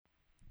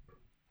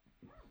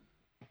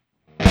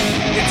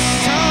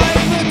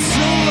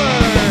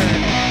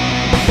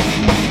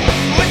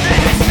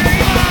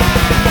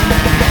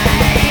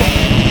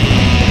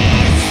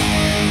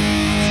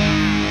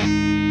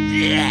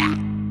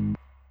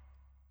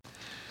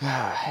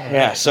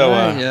Yeah, so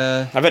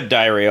I've had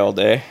diarrhea all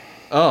day.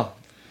 Oh,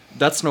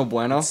 that's no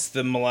bueno. It's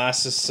the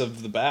molasses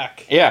of the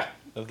back. Yeah.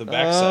 Of the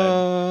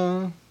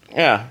backside.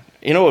 Yeah.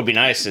 You know what would be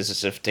nice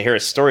is if to hear a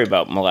story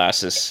about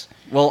molasses.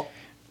 Well,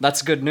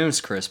 that's good news,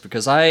 Chris,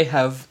 because I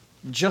have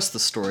just the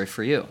story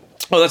for you.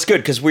 Oh, that's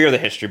good, because we are the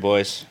History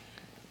Boys.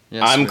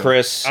 Yes, I'm we are.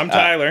 Chris. I'm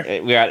Tyler.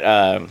 We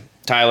got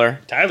Tyler.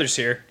 Tyler's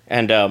here.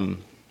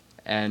 And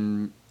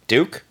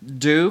Duke.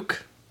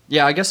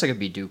 Yeah, I guess I could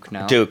be Duke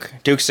now. Duke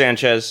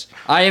Sanchez.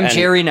 I am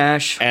Jerry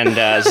Nash. And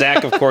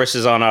Zach, of course,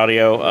 is on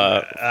audio.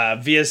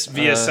 Via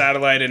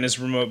satellite in his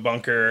remote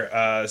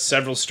bunker,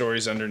 several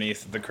stories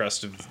underneath the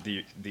crust of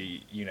the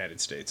United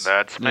States.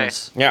 That's me.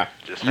 Yes. Yeah.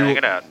 Just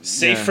hanging out.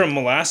 Safe from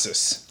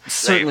molasses.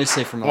 Certainly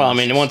safe from Well, I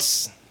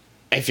molasses. mean,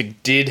 if you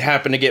did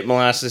happen to get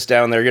molasses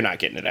down there, you're not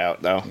getting it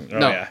out, though.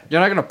 No, you're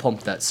not going to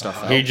pump that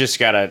stuff out. You just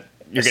gotta...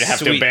 You're going to have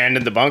to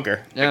abandon the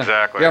bunker. Yeah.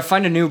 Exactly. Yeah,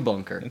 find a new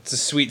bunker. It's a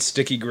sweet,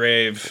 sticky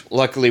grave.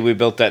 Luckily, we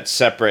built that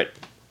separate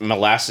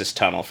molasses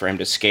tunnel for him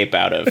to escape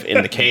out of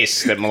in the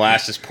case that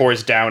molasses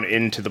pours down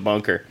into the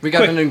bunker. We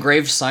got an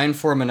engraved sign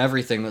for him and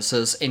everything that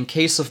says, in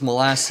case of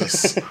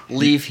molasses,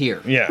 leave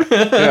here. Yeah.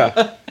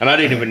 Yeah. And I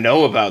didn't even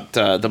know about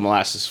the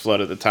molasses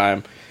flood at the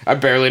time. I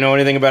barely know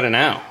anything about it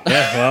now.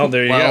 Yeah, well,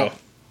 there you go.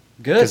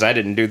 Good. Because I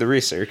didn't do the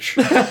research.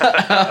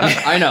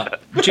 I know.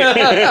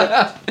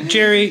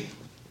 Jerry,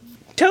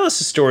 tell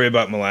us a story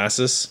about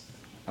molasses.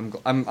 I'm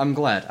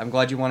glad. I'm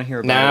glad you want to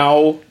hear about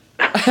Now...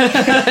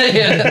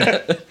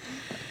 it.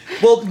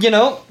 Well,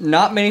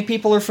 not many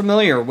people are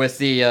familiar with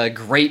the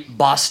Great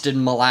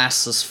Boston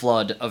Molasses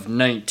Flood of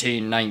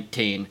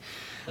 1919.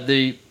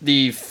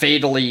 The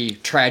fatally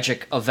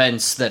tragic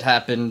events that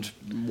happened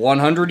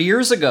 100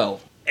 years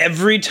ago.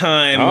 Every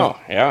time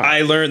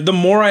the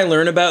more I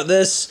learn about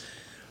this,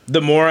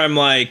 the more I'm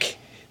like...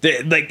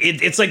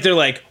 It's like they're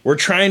like, we're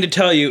trying to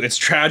tell you it's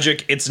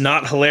tragic, it's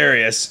not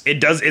hilarious.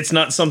 It's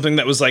not something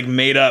that was like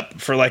made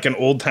up for like an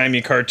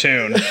old-timey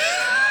cartoon.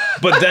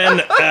 But then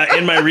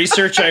in my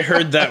research, I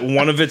heard that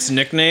one of its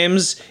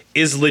nicknames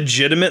is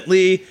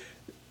legitimately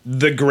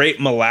the Great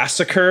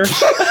Molassacre.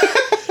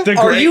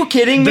 Are you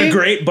kidding me? The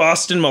Great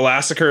Boston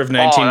Molassacre of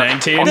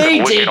 1919.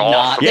 They did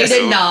not. Yes. They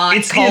did not.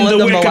 It's call in it the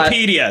the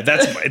Wikipedia.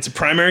 It's a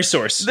primary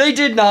source. They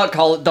did not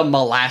call it the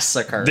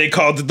Molassacre. They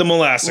called it the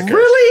Molassacre.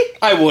 Really?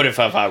 I would if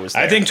I was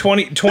there. I think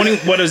 20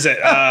 what is it?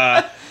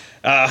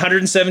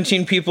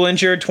 117 people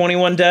injured,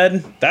 21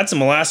 dead. That's a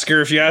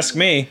Molassacre if you ask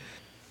me.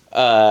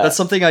 That's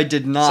something I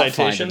did not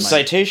Citations?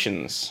 find.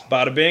 Citations.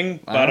 Bada bing,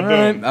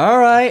 bada boom. All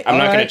right. I'm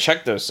not going to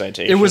check those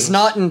citations. It was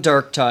not in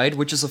Dark Tide,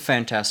 which is a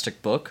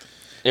fantastic book.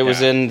 It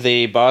was in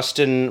the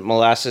Boston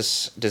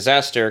Molasses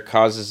Disaster,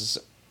 Causes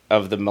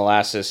of the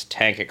Molasses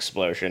Tank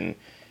Explosion.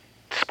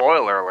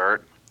 Spoiler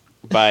alert.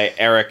 By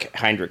Eric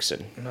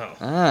Hendrickson. No.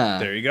 Ah.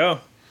 There you go.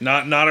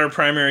 Not our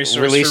primary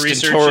source Released for in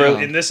research Toro.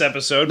 in this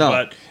episode,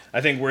 but I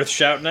think worth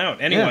shouting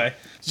out. Anyway.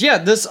 Yeah,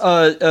 this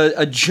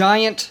a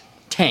giant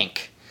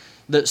tank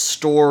that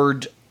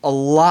stored a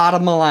lot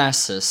of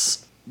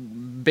molasses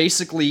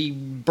basically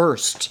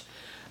burst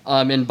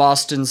in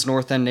Boston's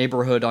North End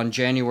neighborhood on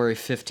January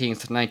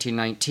 15th,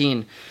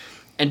 1919,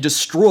 and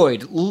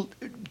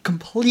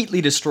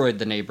completely destroyed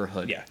the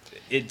neighborhood. Yeah.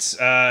 It's,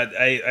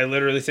 I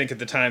literally think at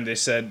the time they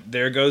said,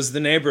 there goes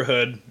the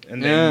neighborhood,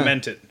 and they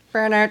meant it.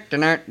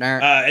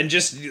 And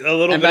just a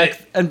little bit.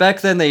 And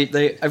back then,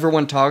 they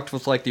everyone talked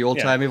with like the old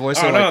timey voice.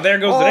 Oh They're no, like, there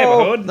goes the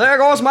neighborhood. There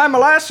goes my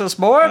molasses,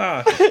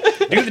 boy.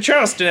 Do the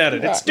Charleston at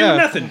it. It's doing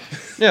nothing.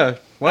 Yeah.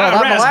 Well,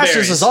 that molasses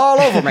raspberries. is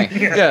all over me.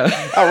 Yeah.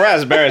 Oh,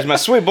 raspberries. My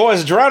sweet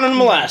boy's drowning in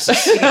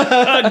molasses.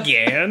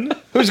 Again.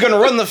 Who's going to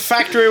run the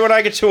factory when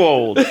I get too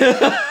old?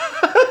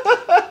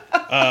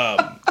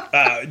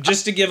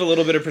 Just to give a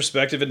little bit of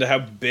perspective into how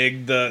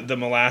big the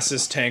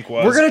molasses tank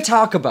was. We're going to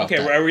talk about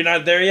that. Okay, are we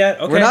not there yet?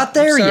 Okay, We're not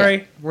there sorry.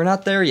 yet. We're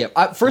not there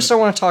yet. First, I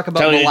want to talk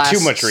about Tell you molasses.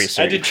 too much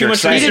research. I did too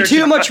much You're You excited. did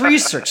too much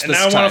research And this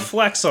now I time. want to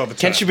flex all the time.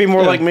 Can't you be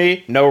more like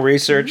me? No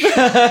research.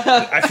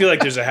 I feel like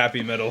there's a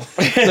happy middle.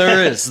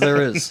 There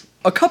is.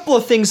 A couple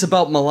of things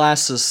about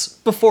molasses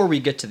before we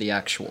get to the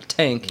actual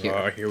tank here.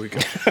 Oh, here we go.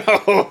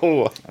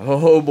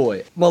 Oh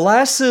boy.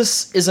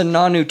 Molasses is a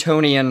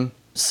non-Newtonian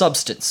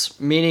substance,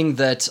 meaning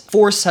that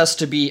force has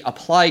to be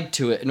applied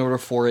to it in order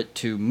for it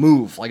to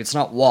move. Like, it's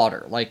not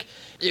water. Like,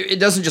 it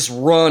doesn't just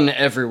run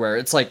everywhere.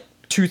 It's like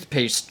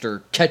toothpaste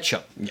or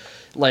ketchup. Yeah.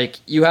 Like,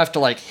 you have to,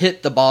 like,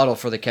 hit the bottle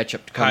for the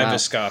ketchup to come out. High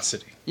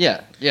viscosity.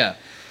 Yeah.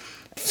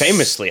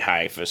 Famously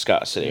high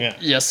viscosity. Yeah.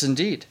 Yes,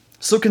 indeed.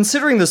 So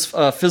considering this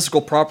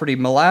physical property,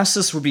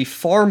 molasses would be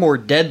far more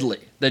deadly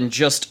than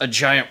just a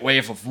giant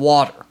wave of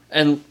water.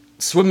 And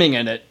swimming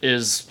in it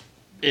is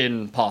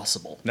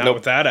impossible. Not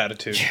with that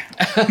attitude.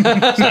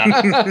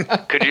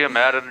 Could you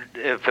imagine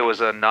if it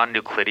was a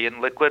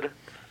non-Euclidean liquid?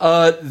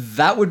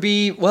 That would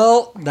be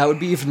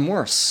even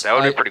worse. That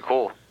would be pretty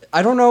cool.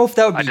 I don't know if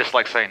that would be. I just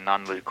like saying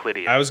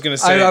non-Euclidean. I was gonna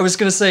say. I was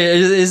gonna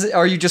say,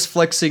 are you just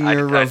flexing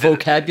your I did it.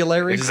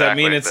 vocabulary? Does that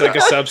mean Exactly. it's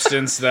like a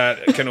substance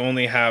that can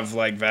only have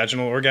like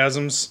vaginal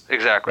orgasms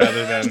Exactly.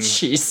 rather than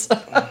Jeez.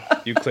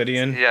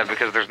 Euclidean? Yeah,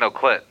 because there's no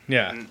clit.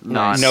 Yeah.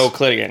 Non. No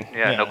Clitigan.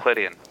 Yeah, no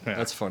Clitian.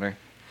 That's funny.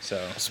 So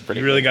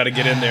pretty you really good. got to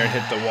get in there and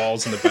hit the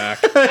walls in the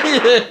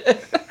back.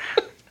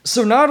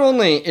 So not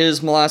only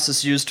is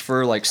molasses used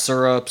for like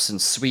syrups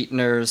and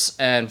sweeteners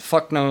and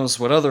fuck knows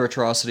what other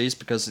atrocities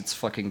because it's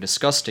fucking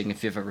disgusting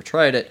if you've ever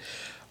tried it.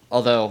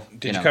 Although,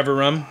 Did you cover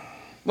rum?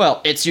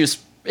 Well, it's used.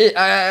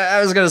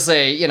 I was gonna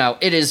say,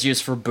 it is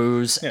used for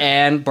booze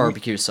and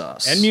barbecue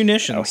sauce And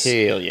munitions. Oh,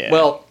 hell yeah.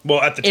 Well,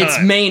 Well, at the time.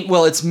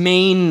 its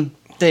main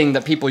thing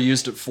that people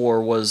used it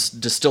for was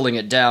distilling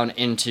it down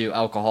into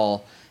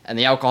alcohol, and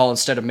the alcohol,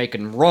 instead of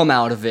making rum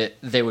out of it,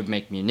 they would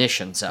make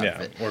munitions out of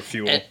Yeah, it. or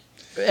fuel.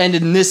 And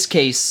in this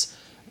case,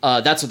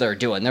 that's what they were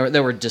doing. They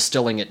were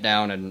distilling it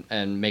down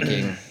and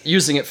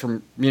using it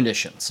for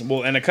munitions.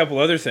 Well, and a couple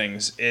other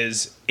things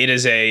is it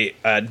is a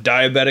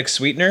diabetic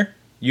sweetener.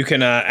 You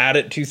can add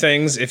it to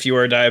things if you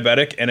are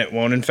diabetic, and it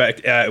won't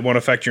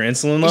affect your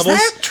insulin levels.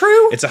 Is that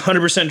true? It's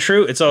 100%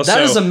 true. It's also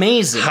That is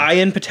amazing. high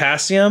in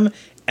potassium,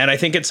 and I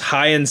think it's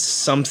high in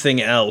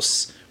something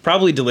else.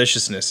 Probably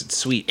deliciousness. It's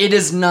sweet. It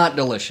is not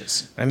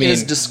delicious. I mean, it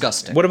is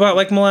disgusting. What about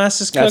like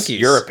molasses That's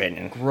cookies? your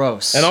opinion.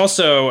 Gross. And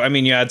also, I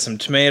mean, you add some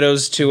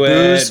tomatoes to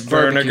booze, it,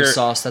 barbecue vinegar.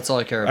 sauce. That's all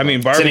I care about. I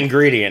mean, It's an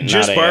ingredient,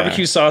 Just not a,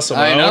 barbecue sauce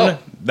I alone. know.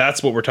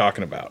 That's what we're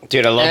talking about.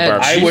 Dude, I love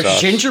and barbecue sauce.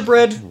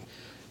 gingerbread.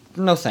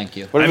 No, thank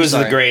you. What if it I'm was the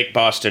sorry. great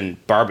Boston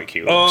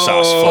barbecue Oh,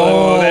 sauce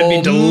flood? that'd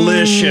be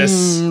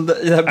delicious.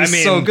 That'd be I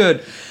mean- so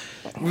good.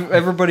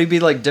 Everybody be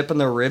like dipping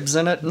their ribs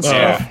in it and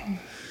stuff.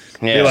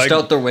 Yeah. like- Just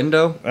out their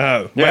window.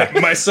 Yeah.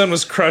 My son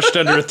was crushed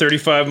under a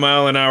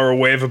 35-mile-an-hour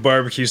wave of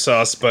barbecue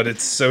sauce, but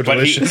it's so But,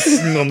 delicious.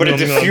 but at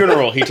the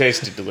funeral, he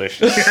tasted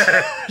delicious.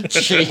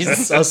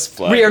 Jesus.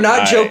 Flood. We are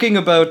not I- joking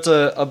about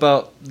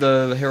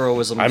the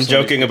heroism. of I'm some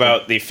of joking these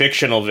about the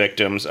fictional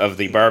victims of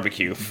the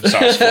barbecue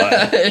sauce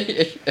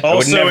flood.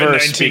 Also never in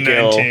speak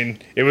 1919,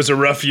 it was a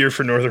rough year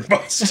for northern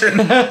Boston.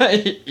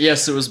 people.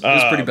 Yes, it was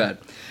pretty bad.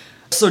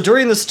 So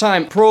during this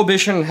time,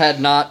 Prohibition had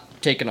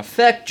not taken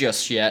effect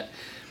just yet.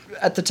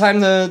 At the time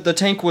the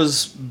tank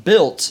was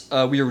built,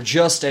 we were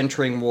just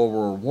entering World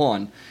War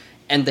One,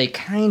 and they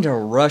kind of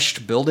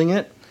rushed building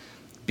it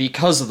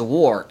because of the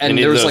war. They And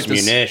need there was those like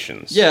this,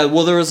 munitions. yeah,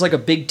 well, there was like a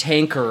big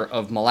tanker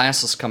of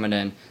molasses coming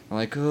in. I'm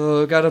like,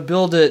 oh, gotta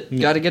build it,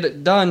 gotta get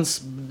it done,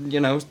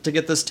 to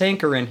get this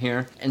tanker in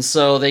here. And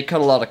so they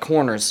cut a lot of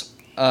corners.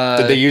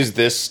 Did they use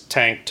this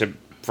tank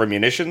for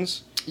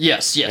munitions?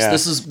 Yes. Yeah.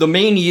 This is the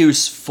main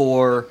use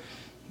for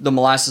the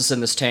molasses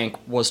in this tank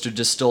was to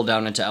distill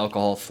down into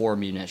alcohol for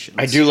munitions.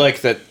 I do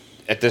like that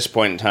at this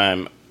point in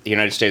time, the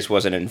United States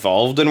wasn't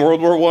involved in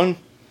World War One.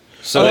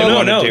 So they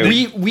wanted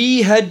to.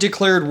 We had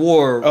declared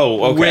war.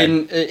 Oh, okay.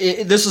 When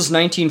this was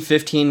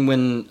 1915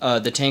 when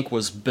the tank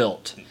was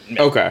built,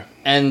 Okay.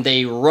 and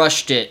they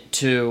rushed it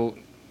to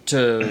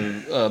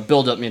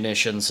build up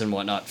munitions and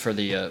whatnot for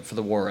the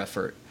war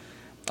effort.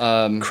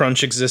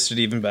 Crunch existed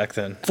even back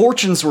then.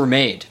 Fortunes were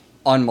made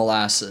on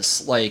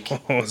molasses. Like,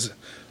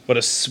 What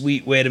a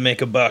sweet way to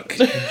make a buck,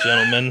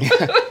 gentlemen.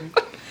 I'm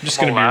just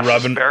going to be Molasses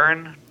rubbing.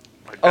 Baron?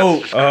 Like, Oh,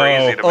 that's just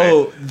crazy to me.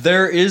 oh,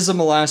 there is a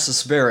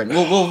molasses baron.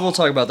 We'll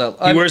talk about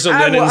that. He wears a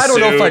linen I don't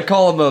know if suit I'd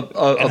call him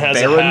a And has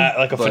baron, a hat,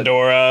 like a but-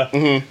 fedora.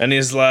 And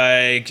he's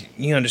like,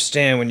 you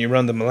understand when you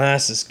run the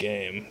molasses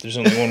game, there's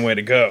only one way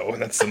to go,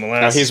 and that's the Now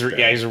molasses.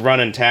 he's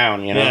running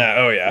town, you know. Yeah,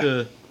 oh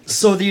yeah.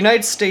 So the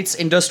United States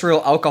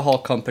Industrial Alcohol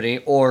Company,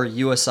 or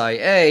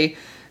USIA,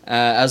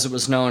 as it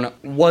was known,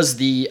 was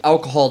the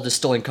alcohol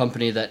distilling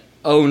company that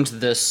owned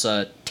this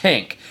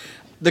tank.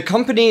 The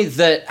company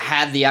that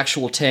had the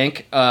actual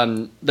tank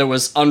that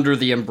was under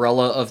the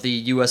umbrella of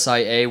the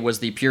USIA was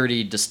the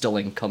Purity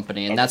Distilling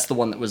Company, and that's the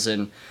one that was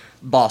in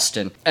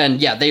Boston. And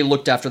yeah, they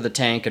looked after the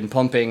tank and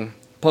pumping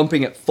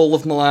it full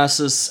of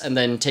molasses and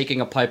then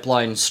taking a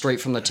pipeline straight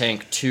from the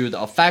tank to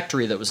a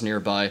factory that was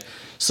nearby.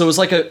 So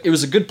it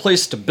was a good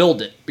place to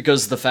build it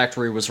because the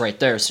factory was right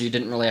there, so you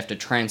didn't really have to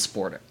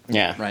transport it.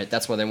 Yeah. Right,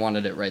 that's why they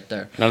wanted it right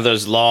there. None of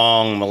those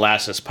long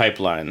molasses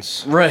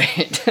pipelines.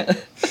 Right.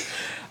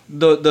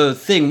 The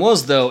thing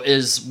was, though,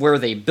 is where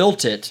they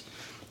built it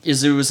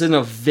was in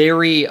a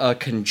very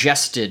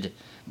congested,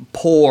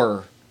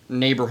 poor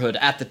neighborhood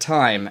at the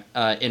time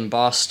in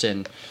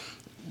Boston,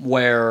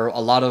 where a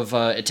lot of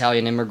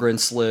Italian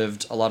immigrants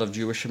lived, a lot of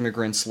Jewish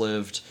immigrants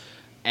lived,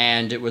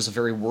 and it was a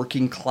very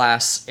working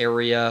class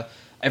area.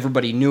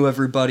 Everybody knew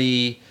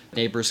everybody.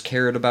 Neighbors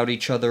cared about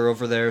each other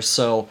over there.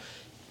 So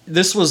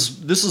this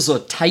was a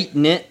tight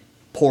knit,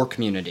 poor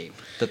community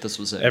that this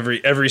was in.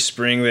 Every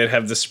spring they'd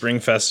have the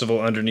spring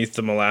festival underneath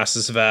the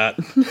molasses vat.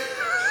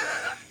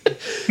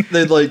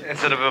 They'd like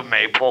Instead of a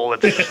maypole,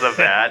 it's just a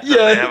vat. Yeah.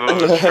 They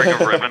have a string of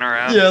ribbon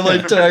around.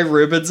 like tie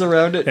ribbons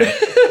around it.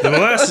 The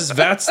molasses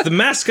vat's the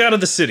mascot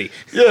of the city.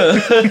 Yeah.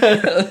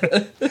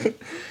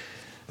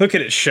 Look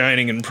at it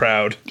shining and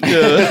proud.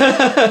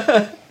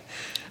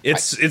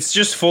 It's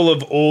just full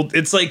of old.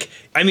 It's like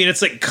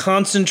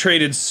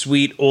concentrated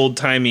sweet old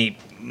timey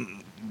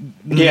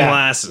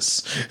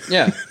molasses.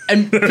 Yeah,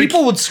 and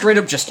people would straight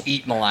up just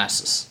eat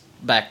molasses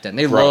back then.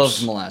 They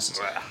loved molasses.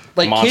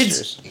 Like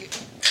Monsters.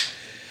 kids.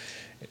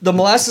 The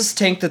molasses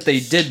tank that they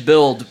did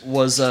build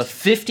was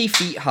 50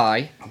 feet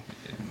high,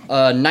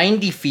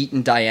 90 feet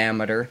in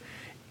diameter,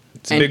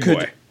 It's a big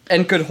boy.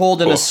 and could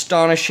hold an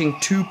astonishing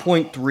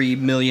 2.3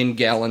 million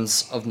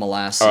gallons of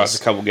molasses. Oh, that's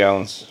a couple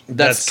gallons.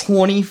 That's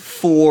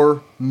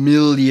 24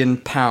 million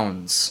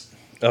pounds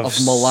of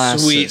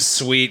molasses.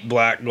 Sweet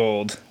black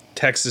gold.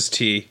 Texas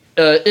tea.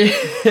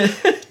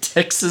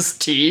 Texas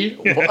tea?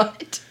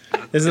 What?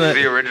 Isn't that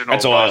The original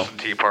That's oil. Boston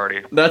Tea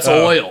Party. That's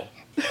oil.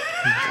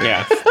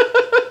 Yeah.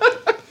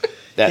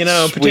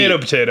 That's potato,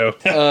 sweet. potato.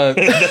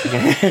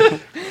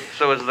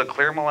 So is the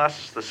clear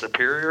molasses the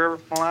superior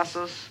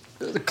molasses?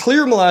 The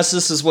clear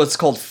molasses is what's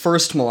called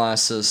first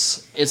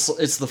molasses. It's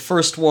the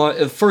first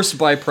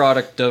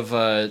byproduct of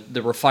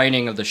the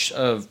refining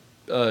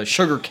of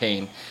sugar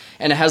cane,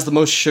 and it has the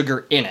most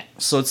sugar in it.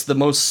 So it's the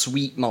most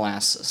sweet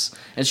molasses.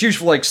 And it's used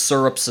for like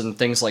syrups and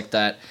things like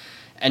that.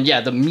 And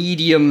yeah, the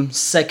medium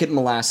second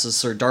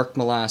molasses or dark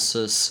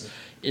molasses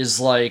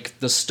is like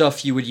the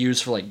stuff you would use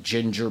for like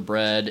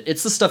gingerbread.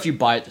 It's the stuff you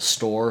buy at the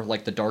store,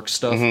 like the dark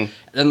stuff. And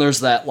then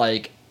there's that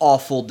like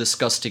awful,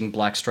 disgusting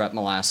blackstrap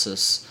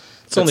molasses.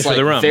 It's only for like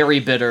the rum. very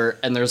bitter,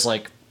 and there's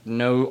like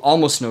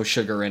almost no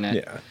sugar in it.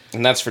 Yeah.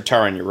 And that's for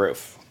tarring your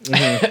roof.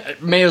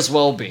 It may as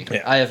well be.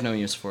 Yeah. I have no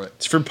use for it.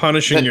 It's for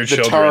punishing your The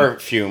children. tar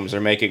fumes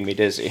are making me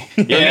dizzy.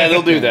 Yeah,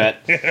 they'll do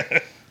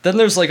that. Then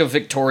there's like a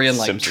Victorian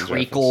like Simpsons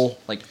treacle,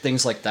 like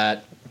things like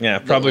that. Yeah,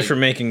 probably like- for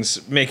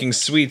making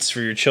sweets for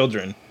your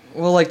children.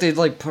 Well, like they'd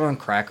like put on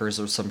crackers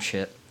or some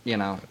shit, you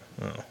know,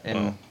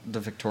 in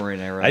the Victorian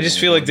era. I just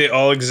feel like they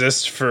all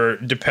exist for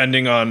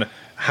depending on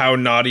how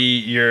naughty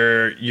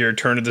your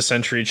turn of the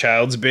century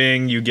child's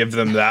being. You give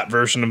them that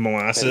version of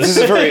molasses. This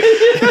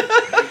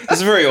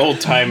is a very old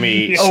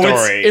timey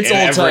story. It's in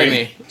old every-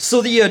 timey.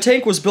 So the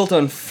tank was built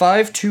on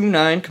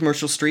 529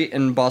 Commercial Street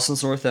in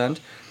Boston's North End.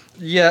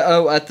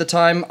 Yeah, at the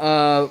time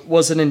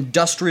was an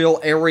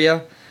industrial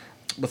area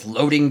with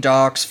loading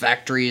docks,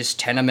 factories,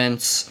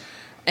 tenements,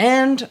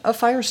 and a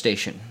fire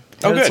station. Oh,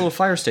 It's a good. little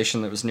fire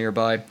station that was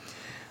nearby.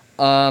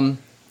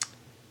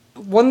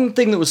 One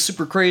thing that was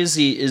super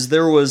crazy is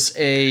there was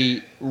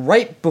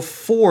right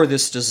before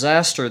this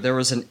disaster, there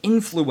was an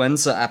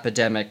influenza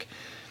epidemic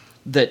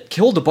that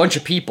killed a bunch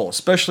of people,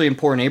 especially in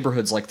poor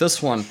neighborhoods like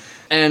this one,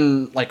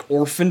 and like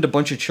orphaned a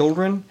bunch of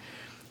children.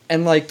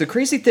 And like the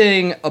crazy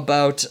thing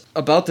about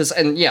this,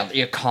 and yeah,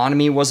 the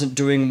economy wasn't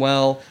doing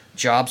well,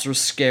 jobs were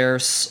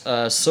scarce,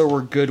 so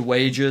were good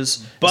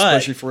wages, But-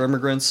 especially for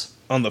immigrants.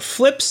 On the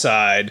flip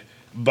side,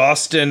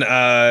 Boston,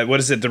 what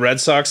is it? The Red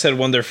Sox had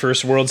won their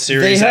first World They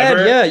Series had,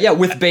 ever.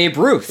 with Babe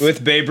Ruth.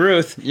 With Babe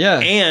Ruth. Yeah.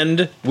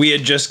 And we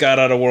had just got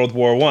out of World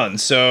War One.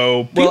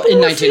 So Well, people in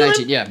were 1919,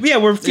 feeling- yeah. Yeah,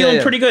 we're feeling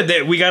Yeah. pretty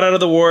good. We got out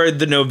of the war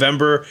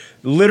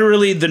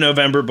literally the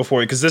November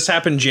before, because this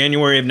happened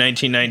January of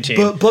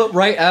 1919. But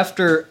right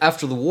after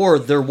the war,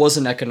 there was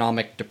an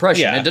economic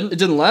depression. Yeah. It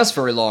didn't last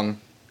very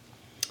long,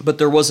 but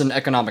there was an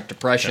economic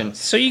depression.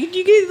 So you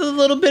get a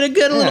little bit of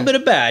good, a little bit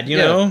of bad, you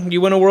Yeah. know?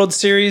 You win a World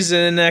Series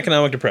in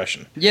economic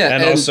depression. Yeah,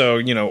 And and- also,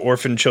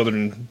 orphan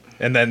children,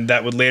 and then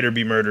that would later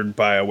be murdered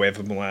by a wave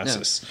of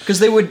molasses. Because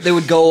they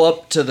would go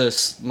up to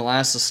this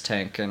molasses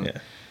tank, and Yeah.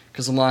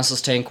 because the molasses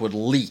tank would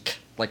leak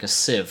like a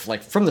sieve,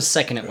 like from the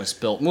second it was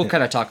built. And we'll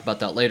kind of talk about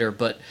that later,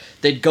 but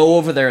they'd go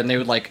over there and they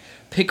would like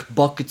pick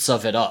buckets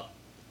of it up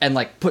and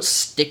like put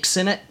sticks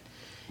in it,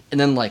 and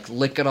then like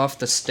lick it off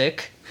the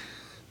stick.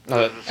 So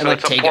like,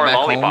 it's a take it poor back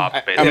home. lollipop,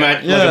 I'm basically. at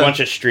like Yeah. a bunch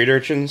of street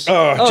urchins.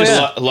 Oh, Oh, just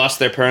yeah. Lost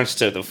their parents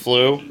to the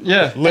flu.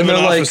 Yeah, living and they're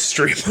off like of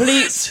street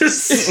please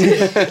molasses.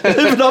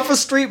 living off of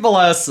street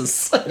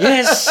molasses.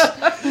 Yes.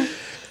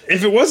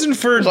 If it wasn't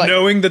for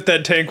knowing that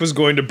tank was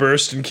going to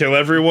burst and kill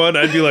everyone,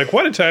 I'd be like,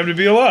 what a time to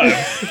be alive.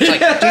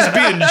 Just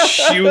being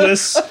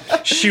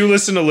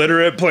shoeless and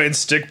illiterate, playing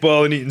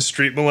stickball and eating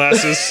street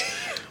molasses.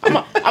 I'm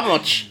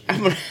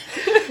gonna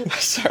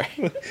sorry.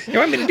 You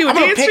want me to do a I'm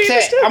gonna dance pick for you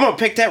that. instead? I'm gonna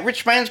pick that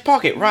rich man's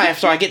pocket right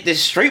after I get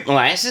this street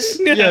molasses.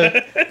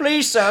 Yeah,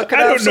 please, sir. Can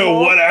I have don't some know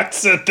more? what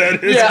accent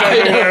that is. Yeah, by I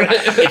the know, way.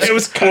 right? It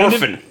was kind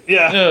Orphan. Of,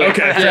 yeah.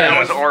 Okay. Yeah. fair That enough.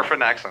 was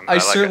orphan accent. I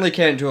like certainly it.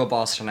 can't do a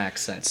Boston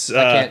accent.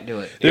 I can't do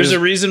it. There's a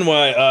reason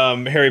why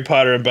Harry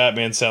Potter and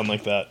Batman sound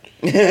like that.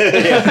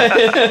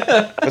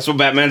 That's what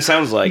Batman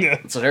sounds like.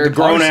 It's a very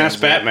Grown ass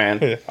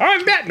Batman.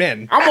 I'm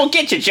Batman. I'm gonna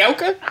get you,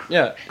 Joker.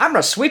 Yeah, I'm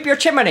gonna sweep your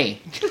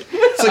chimney.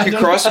 It's like a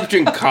cross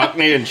between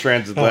Cockney and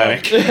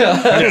transatlantic.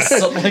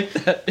 Something like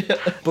that.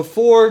 Yeah.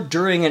 Before,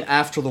 during, and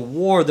after the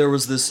war, there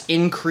was this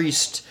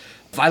increased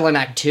violent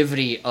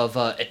activity of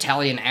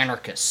Italian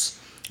anarchists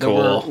that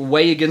Cool. were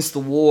way against the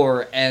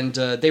war, and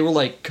they were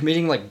like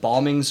committing like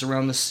bombings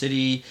around the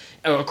city,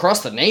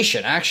 across the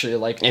nation. Actually,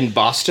 like In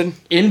Boston?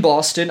 in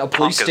Boston, a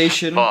police Punk as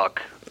station.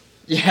 fuck.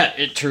 Yeah,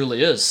 it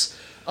truly is.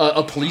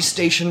 A police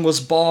station was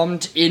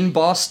bombed in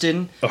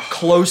Boston,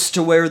 close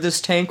to where this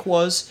tank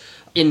was.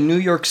 in New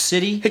York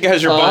City. Hey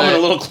guys, you're bombing a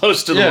little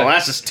close to the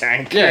molasses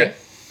tank. Yeah.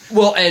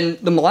 Well, and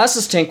the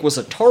molasses tank was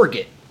a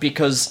target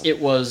because it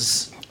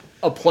was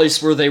a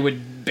place where they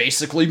would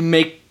basically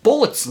make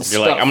bullets and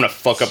You're stuff. like, I'm gonna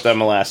fuck up that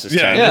molasses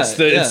tank.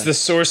 It's the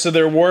source of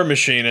their war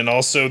machine, and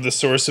also the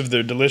source of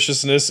their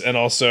deliciousness, and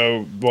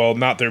also, well,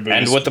 not their booze.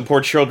 And what the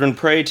poor children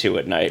pray to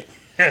at night.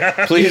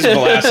 Please,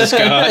 molasses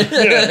god.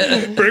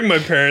 Bring my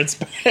parents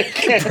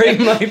back.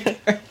 Bring my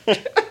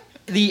parents.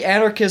 The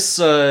anarchists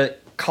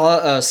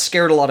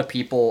scared a lot of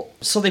people,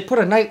 so they put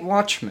a night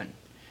watchman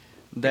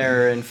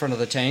there in front of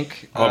the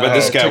tank. Oh, but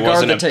this guy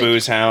wasn't a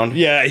booze hound.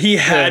 Yeah, he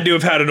had to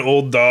have had an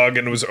old dog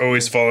and was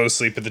always falling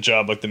asleep at the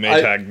job like the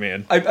Maytag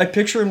man. I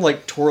picture him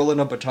like twirling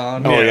a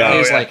baton. Oh, yeah. And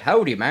he's Oh, yeah. like,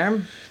 howdy,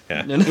 ma'am.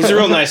 Yeah. He's a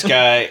real nice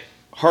guy,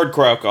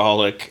 hardcore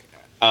alcoholic,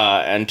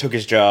 and took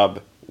his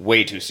job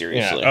way too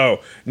seriously. Yeah. Oh,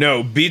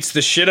 no, beats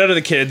the shit out of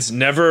the kids,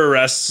 never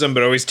arrests them,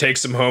 but always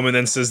takes them home and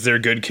then says they're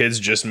good kids,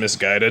 just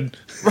misguided.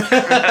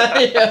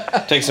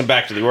 Takes them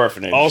back to the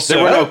orphanage. Also-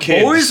 there were no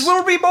kids. Boys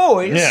will be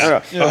boys.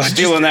 Yeah.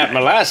 Stealing that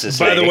molasses.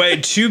 By the hey. way,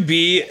 to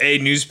be a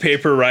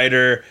newspaper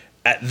writer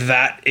at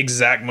that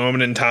exact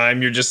moment in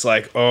time, you're just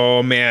like,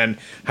 oh man,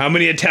 how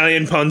many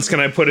Italian puns can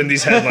I put in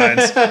these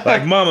headlines?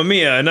 Like, Mamma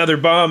Mia, another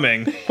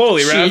bombing.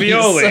 Holy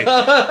ravioli.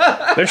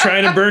 They're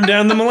trying to burn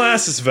down the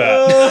molasses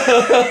vat.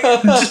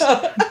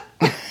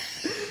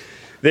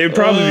 They would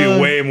probably be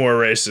way more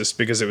racist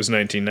because it was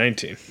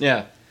 1919.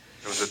 Yeah.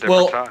 It was a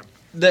different time.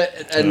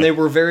 And they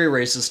were very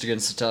racist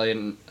against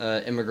Italian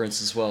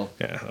immigrants as well.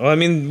 Yeah. Well, I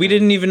mean, we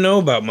didn't even know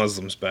about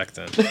Muslims back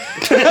then.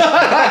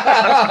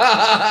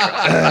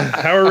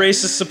 How are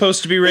racists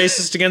supposed to be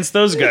racist against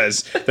those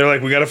guys? They're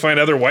like, we got to find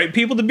other white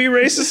people to be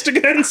racist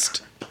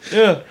against.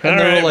 Yeah. And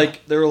All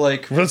they were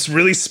like, let's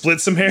really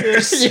split some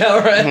hairs. yeah,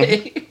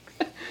 right.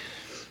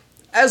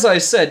 As I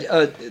said,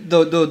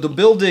 the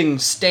building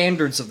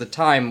standards of the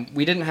time,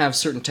 we didn't have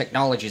certain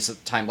technologies at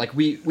the time. Like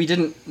we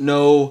didn't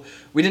know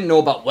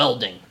about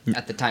welding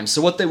at the time.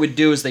 So what they would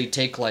do is they'd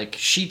take like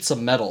sheets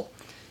of metal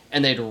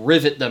and they'd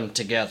rivet them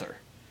together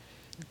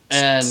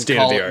and State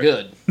call of the it art.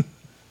 good.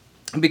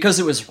 Because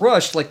it was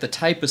rushed, like the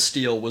type of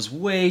steel was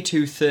way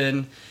too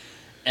thin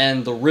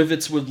and the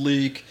rivets would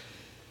leak,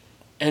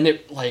 and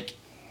it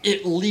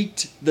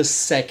leaked the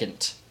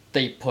second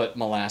they put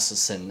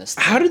molasses in this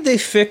thing. How did they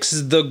fix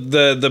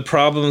the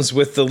problems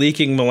with the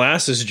leaking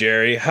molasses,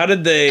 Jerry? How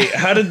did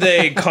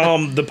they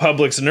calm the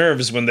public's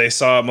nerves when they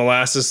saw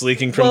molasses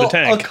leaking from the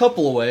tank? A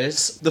couple of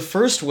ways. The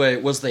first way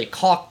was they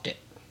caulked it.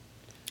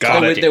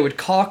 Got it. They would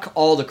caulk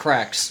all the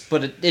cracks,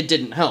 but it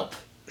didn't help.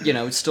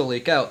 It'd still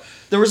leak out.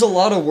 There was a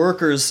lot of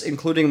workers,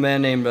 including a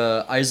man named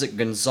Isaac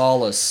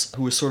Gonzalez,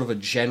 who was sort of a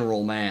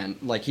general man.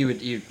 Like he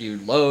would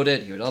load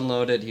it, he would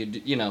unload it, he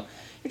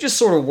just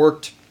sort of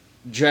worked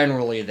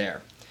generally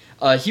there.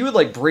 He would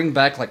like bring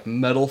back like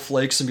metal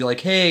flakes and be like,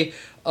 hey,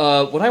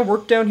 when I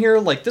work down here,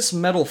 like this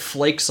metal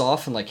flakes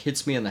off and like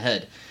hits me in the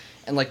head.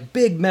 And like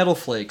big metal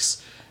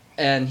flakes.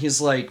 And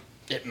he's like,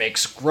 it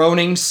makes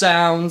groaning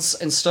sounds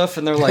and stuff,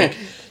 and they're like,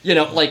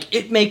 like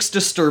it makes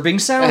disturbing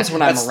sounds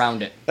when I'm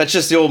around it. That's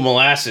just the old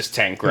molasses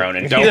tank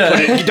groaning.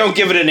 Don't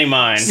give it any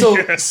mind.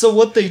 So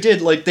what they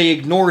did, like they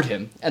ignored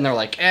him, and they're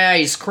like,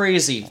 he's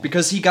crazy,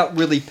 because he got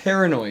really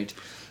paranoid,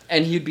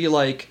 and he'd be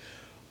like,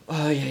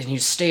 and he'd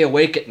stay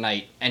awake at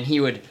night, and he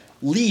would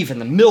leave in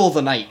the middle of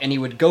the night, and he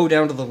would go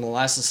down to the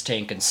molasses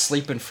tank and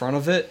sleep in front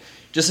of it,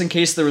 just in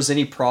case there was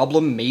any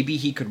problem. Maybe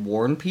he could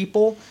warn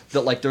people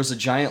that like there's a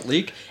giant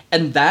leak,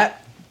 and that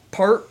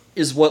part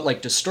is what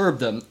like disturbed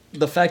them.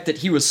 The fact that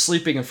he was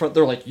sleeping in front,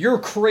 they're like, you're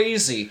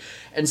crazy,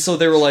 and so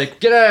they were like,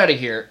 get out of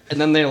here, and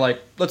then they're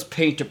like, let's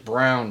paint it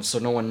brown so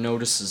no one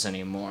notices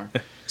anymore.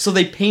 So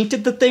they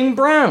painted the thing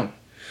brown.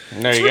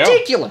 There It's you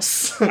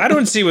ridiculous. I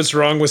don't see what's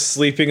wrong with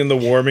sleeping in the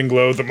warming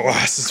glow of the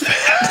molasses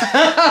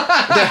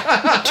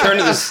vat.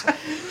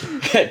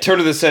 go. Turn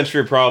of the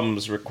century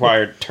problems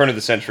required turn of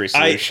the century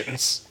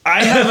solutions.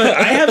 I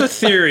have a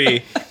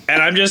theory,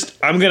 and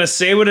I'm gonna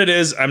say what it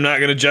is. I'm not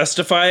gonna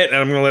justify it, and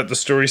I'm gonna let the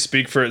story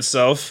speak for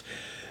itself.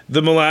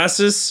 The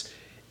molasses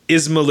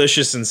is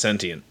malicious and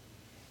sentient.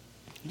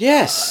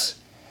 Yes.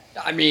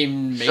 I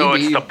mean, maybe. So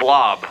it's the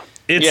blob.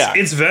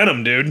 It's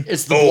venom, dude.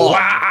 It's the blob.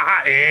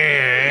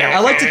 I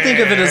like to think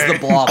of it as the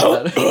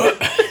blob.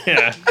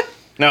 Yeah.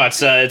 No,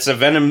 it's a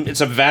venom.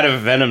 It's a vat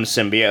of venom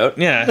symbiote.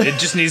 Yeah, it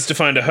just needs to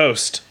find a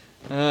host.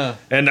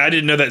 And I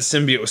didn't know that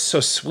symbiote was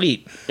so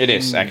sweet. It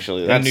is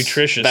actually. And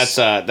nutritious.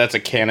 That's a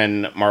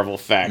canon Marvel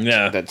fact.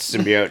 Yeah. That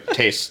symbiote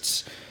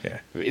tastes. Yeah.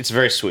 It's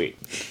very sweet.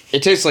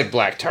 It tastes like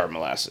black tar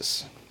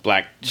molasses.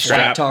 Black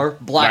Black tar.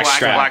 Black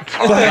strap.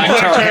 tar. Black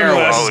tar heroin.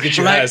 molasses get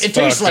your ass It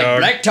tastes fucked, like dog.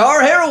 black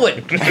tar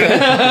heroin.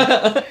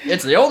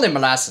 It's the only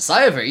molasses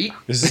I ever eat.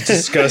 This is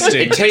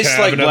disgusting. It tastes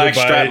Can I have like another black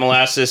strap bite?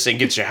 molasses and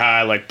gets you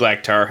high like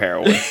black tar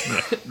heroin.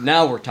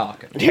 Now we're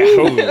talking. Yeah.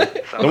 No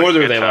Sounds like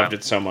wonder a they good loved time.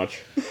 it so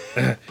much.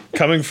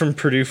 Coming from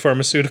Purdue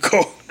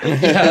Pharmaceutical.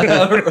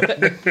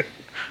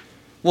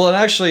 Well, and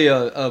actually,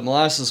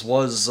 molasses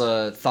was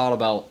thought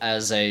about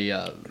as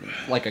a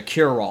like a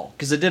cure-all,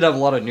 because it did have a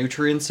lot of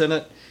nutrients in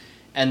it,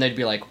 and they'd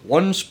be like,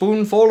 1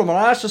 spoonful of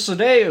molasses a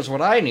day is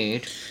what I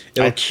need.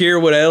 It'll cure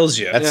what ails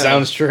you. That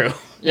sounds true.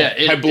 Yeah,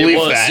 I believe it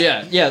was,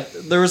 that. Yeah.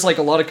 There was like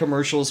a lot of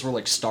commercials where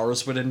like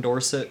stars would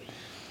endorse it,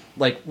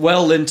 like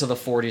well into the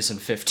 40s and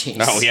 50s.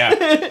 Oh yeah.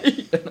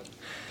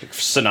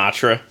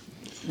 Sinatra.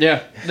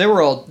 Yeah, they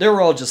were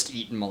all just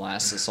eating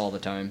molasses all the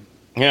time.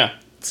 Yeah.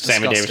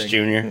 Sammy Davis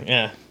disgusting. Jr.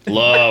 Yeah.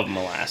 Love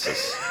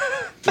molasses.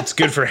 It's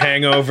good for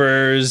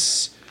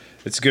hangovers.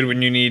 It's good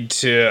when you need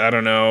to, I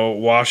don't know,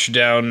 wash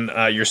down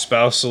your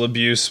spousal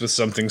abuse with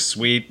something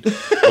sweet.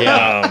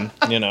 Yeah.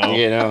 You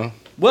know.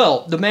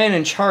 Well, the man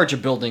in charge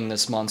of building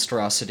this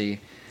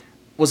monstrosity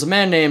was a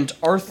man named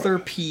Arthur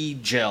P.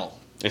 Gell.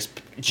 It's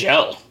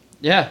gel.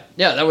 Yeah,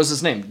 that was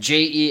his name.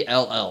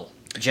 Jell.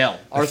 Gell.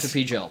 Arthur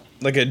P. Gell.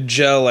 Like a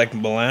gel, like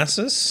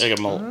molasses? Like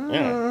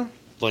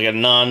like a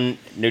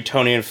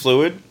non-Newtonian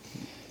fluid.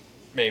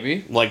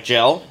 Maybe. Like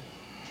gel.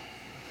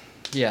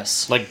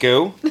 Yes. Like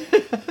goo.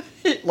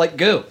 Like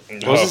goo.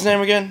 What was his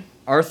name again?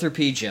 Arthur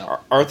P.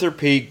 Gell. Arthur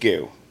P.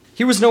 Goo.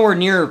 He was nowhere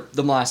near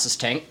the molasses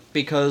tank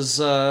because,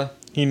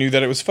 He knew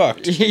that it was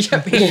fucked. I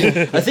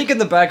think in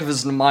the back of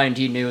his mind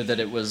he knew that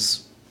it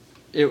was...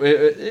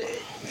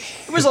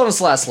 It was on its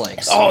last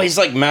legs. Oh, he's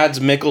like Mads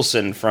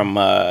Mikkelsen from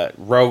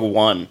Rogue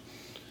One.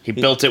 He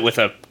built it with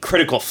a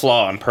critical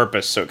flaw on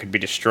purpose so it could be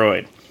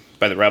destroyed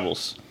by the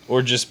rebels.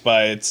 Or just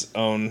by its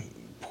own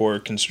poor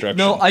construction.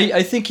 No,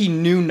 I think he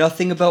knew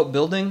nothing about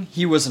building.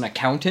 He was an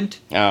accountant.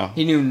 Oh.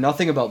 He knew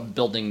nothing about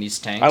building these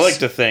tanks. I like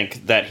to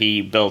think that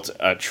he built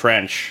a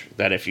trench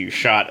that if you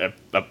shot a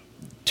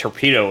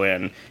torpedo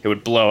in, it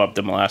would blow up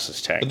the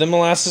molasses tank. But the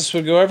molasses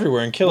would go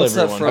everywhere and kill What's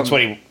that everyone. from? That's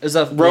what he... Is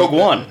that Rogue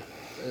One.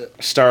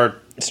 Star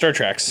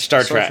Tracks.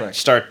 Star Trek.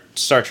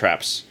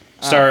 Traps.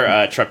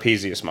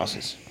 Trapezius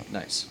muscles.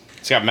 Nice.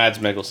 It's got Mads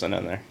Mikkelsen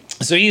in there.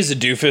 So he's a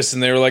doofus,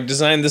 and they were like,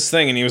 design this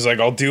thing, and he was like,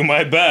 I'll do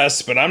my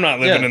best, but I'm not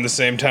living Yeah. in the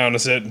same town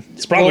as it.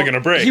 It's probably Well, gonna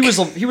break. He was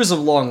a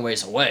long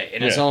ways away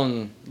in his Yeah.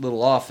 own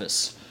little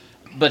office,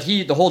 but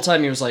the whole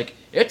time he was like,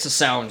 "It's a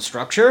sound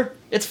structure.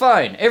 It's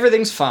fine.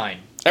 Everything's fine.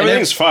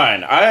 Everything's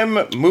fine.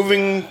 I'm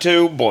moving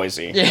to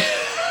Boise. Yeah.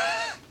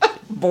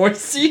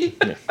 Boise."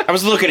 I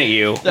was looking at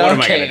you. What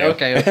am I going to do?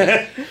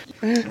 Okay.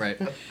 Right.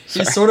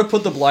 He sort of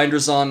put the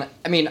blinders on.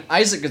 I mean,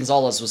 Isaac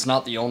Gonzalez was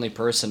not the only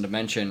person to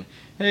mention,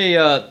 "Hey,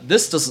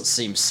 this doesn't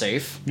seem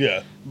safe."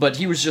 yeah. But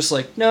he was just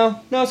like,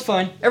 "No, it's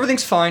fine.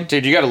 Everything's fine."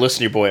 Dude, you got to listen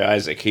to your boy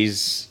Isaac. He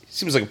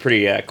seems like a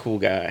pretty cool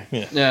guy.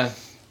 Yeah.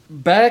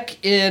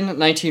 Back in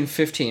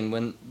 1915,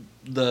 when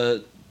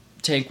the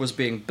tank was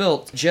being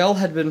built, Gell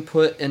had been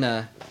put in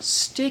a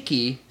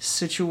sticky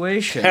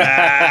situation. See what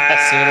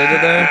I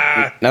did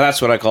there? Now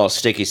that's what I call a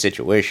sticky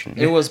situation.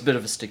 It was a bit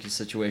of a sticky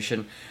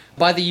situation.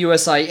 By the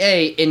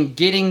USIA in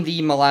getting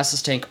the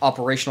molasses tank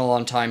operational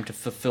on time to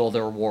fulfill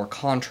their war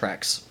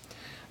contracts.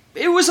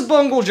 It was a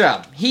bungle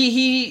job.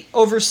 He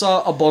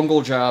oversaw a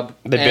bungle job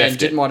They and biffed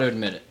didn't it. want to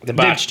admit it. They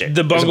botched it.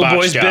 The It was a Bungle botched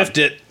Boys job. biffed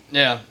it.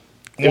 Yeah.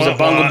 It was a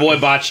Bungle Boy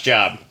botch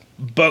job.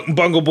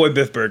 Bungle Boy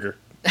Biff Burger.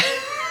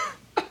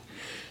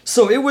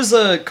 So it was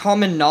a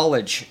common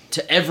knowledge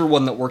to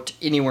everyone that worked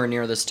anywhere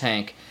near this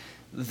tank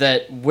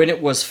that when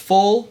it was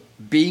full,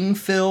 being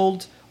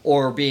filled,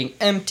 or being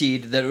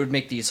emptied, that it would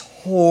make these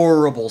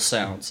horrible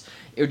sounds.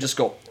 It would just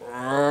go...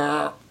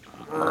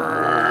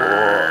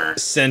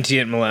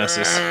 Sentient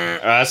molasses.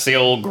 That's the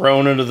old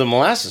groaning of the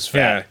molasses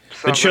Yeah. fat. The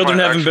Sounds children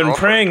like my haven't been ex-girlfriend.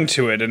 praying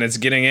to it, and it's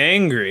getting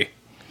angry.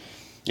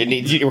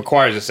 It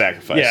requires a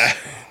sacrifice. Yeah.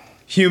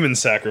 Human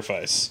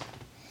sacrifice.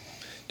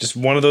 Just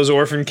one of those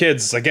orphan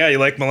kids. It's like, yeah, you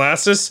like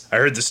molasses? I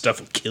heard this stuff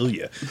will kill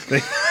you.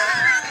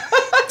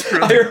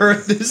 I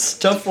heard this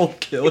stuff will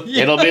kill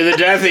you. It'll be the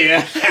death of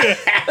you.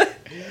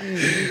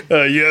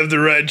 You have the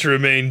right to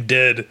remain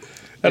dead.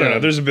 I don't Yeah. know.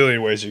 There's a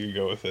billion ways you could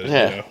go with it.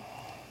 Yeah. You know?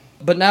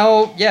 But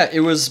now, yeah,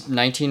 it was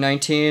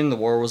 1919, the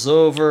war was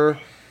over,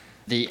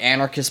 the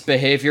anarchist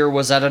behavior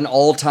was at an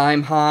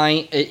all-time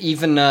high.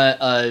 Even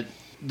the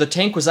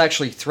tank was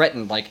actually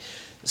threatened. Like,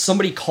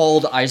 somebody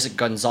called Isaac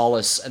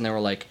Gonzalez, and they were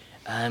like,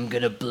 "I'm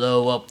gonna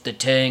blow up the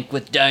tank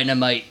with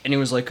dynamite." And he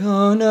was like,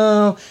 "Oh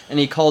no." And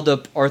he called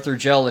up Arthur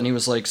Gell, and he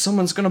was like,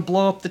 "Someone's gonna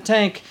blow up the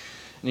tank."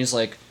 And he's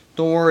like,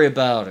 "Don't worry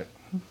about it."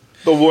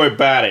 Don't worry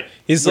about it.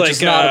 He's Which like,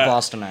 is not a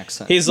Boston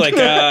accent. he's like,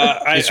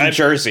 He's from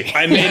Jersey.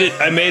 I made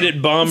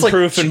it bomb It's like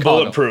proof and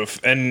Chicago. bulletproof.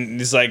 And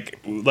he's like,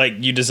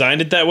 you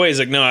designed it that way? He's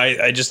like, no,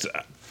 I just,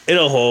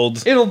 it'll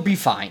hold. It'll be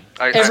fine.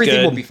 Everything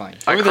good. will be fine.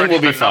 I Everything crunched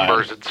will be the fine.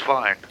 numbers. It's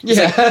fine.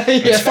 Yeah,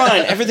 It's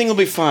fine. Everything will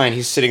be fine.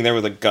 He's sitting there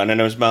with a gun in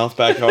his mouth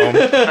back home.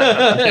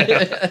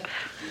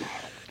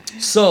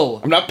 So,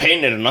 I'm not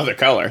painting it another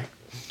color.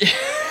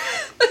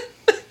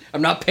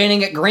 I'm not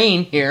painting it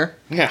green here.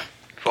 Yeah.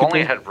 If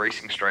only it had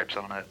racing stripes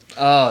on it.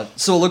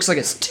 So it looks like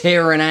it's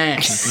tearing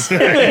ass.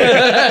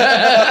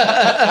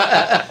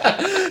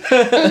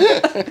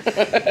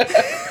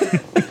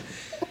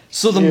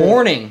 So the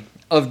morning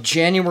of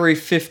January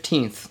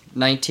 15th,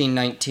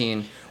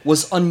 1919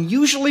 was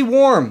unusually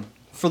warm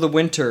for the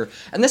winter.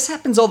 And this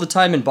happens all the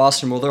time in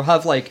Boston where they'll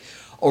have like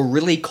a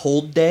really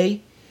cold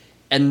day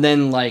and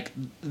then like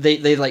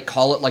they like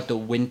call it like the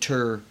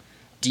winter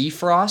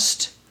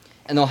defrost,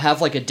 and they'll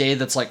have like a day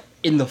that's like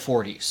in the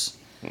 40s,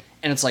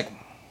 and it's like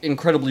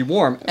incredibly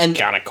warm. And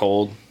Kind of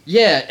cold.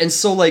 yeah, and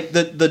so like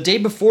the day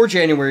before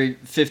January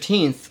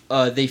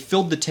 15th, they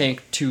filled the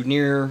tank to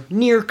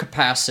near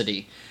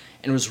capacity,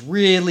 and it was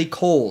really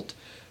cold.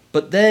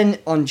 But then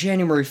on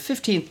January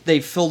 15th, they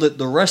filled it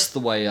the rest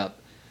of the way up,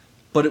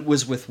 but it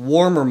was with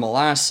warmer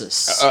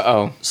molasses.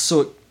 Uh-oh.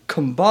 So it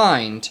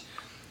combined,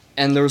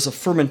 and there was a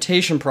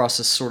fermentation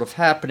process sort of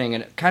happening,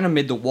 and it kind of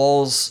made the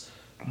walls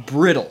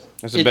brittle.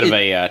 There's a bit of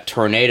a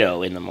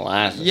tornado in the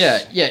molasses. Yeah,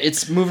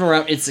 it's moving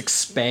around, it's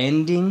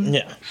expanding.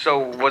 Yeah. So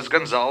was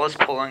Gonzalez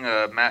pulling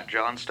a Matt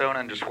Johnstone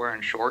and just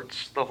wearing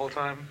shorts the whole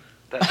time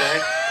that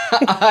day?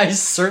 I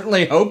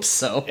certainly hope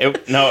so. It was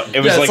Yeah,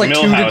 it's like like 2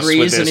 Millhouse degrees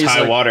with and his he's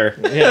high like- water.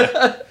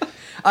 Yeah.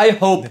 I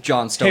hope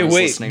John Stone Hey, is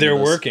wait, listening they're to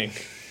this. working.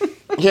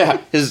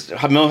 Yeah, his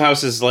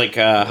Millhouse is like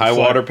high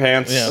water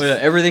pants. Yeah. Oh, yeah,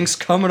 everything's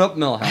coming up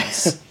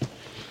Millhouse.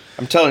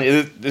 I'm telling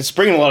you, it's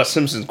bringing a lot of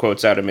Simpsons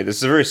quotes out of me. This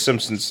is a very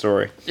Simpsons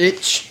story.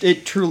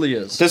 It truly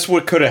is. This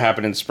what could have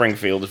happened in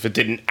Springfield if it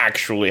didn't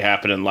actually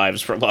happen in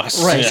Lives for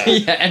Lost. Right, Yeah.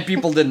 yeah, and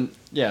people didn't,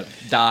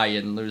 die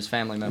and lose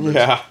family members.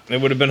 Yeah. It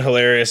would have been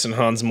hilarious, and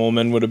Hans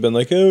Moleman would have been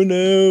like, "Oh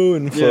no,"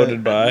 and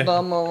floated by.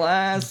 The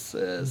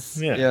molasses.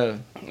 Yeah. Yeah.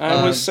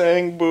 I was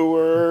saying boo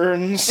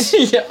earns.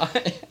 Yeah.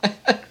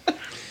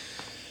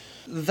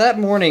 That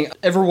morning,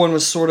 everyone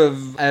was sort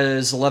of,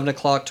 as 11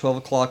 o'clock, 12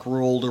 o'clock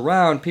rolled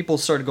around, people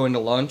started going to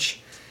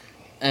lunch.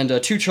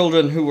 And 2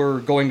 children who were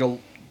going to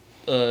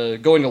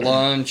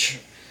lunch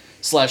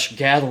 /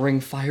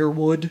 gathering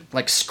firewood,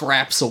 like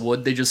scraps of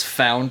wood they just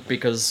found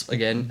because,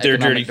 again, They're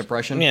economic dirty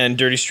depression. Yeah, and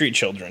dirty street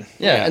children.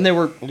 Yeah, and they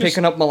were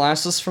picking up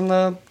molasses from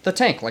the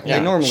tank like they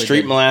normally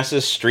Street did.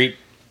 molasses, street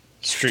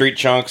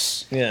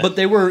chunks. Yeah. But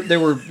they were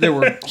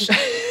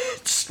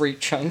street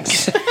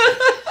chunks.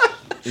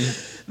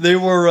 They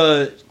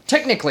were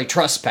technically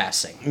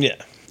trespassing.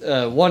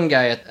 Yeah. One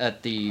guy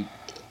at the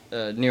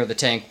near the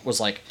tank was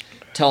like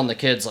telling the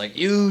kids like,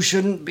 "You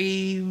shouldn't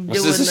be doing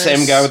Was this the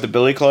same guy with the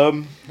billy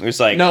club? He was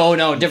like, No,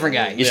 different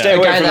guy. You The stay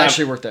away guy from that that-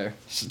 actually worked there.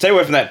 stay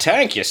away from that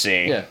tank, you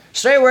see. Yeah,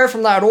 stay away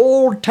from that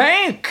old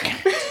tank.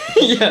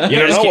 Yeah, You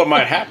don't know what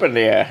might happen to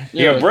you.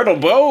 You Yeah. have brittle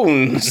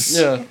bones.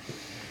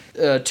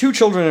 yeah. 2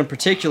 children in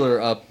particular.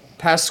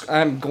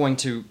 I'm going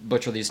to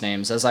butcher these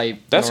names as I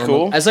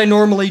cool. as I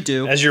normally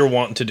do. As you're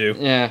wont to do.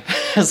 Yeah,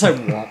 as I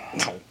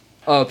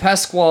want.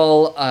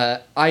 Pasquale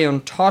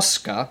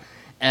Iontosca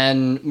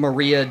and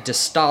Maria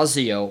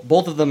Destasio,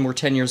 both of them were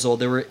 10 years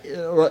old. They were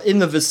in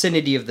the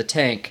vicinity of the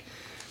tank.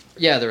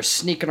 Yeah, they were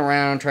sneaking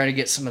around trying to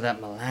get some of that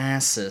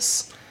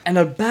molasses. And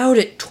about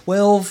at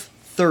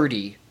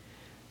 12:30,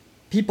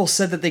 people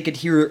said that they could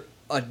hear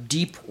a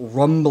deep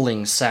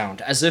rumbling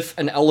sound, as if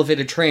an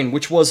elevated train,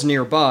 which was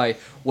nearby,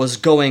 was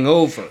going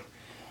over.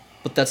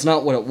 But that's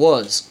not what it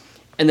was.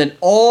 And then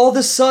all of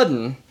a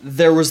sudden,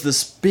 there was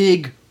this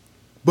big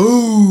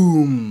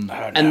boom,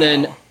 and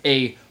then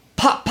a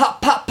pop,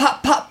 pop, pop,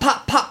 pop, pop,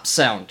 pop, pop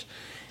sound.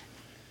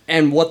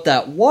 And what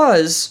that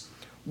was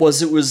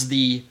it was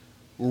the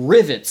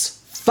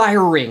rivets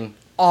firing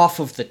off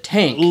of the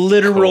tank.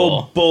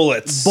 Literal Cool.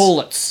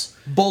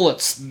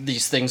 bullets.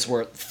 These things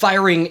were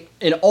firing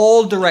in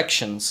all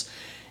directions,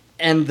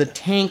 and the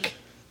tank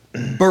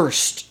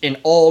burst in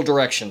all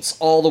directions,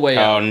 all the way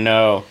up. Oh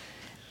no.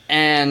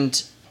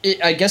 And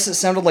I guess it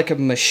sounded like a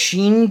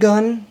machine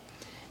gun,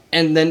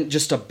 and then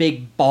just a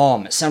big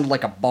bomb. It sounded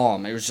like a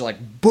bomb. It was just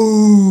like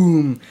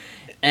boom.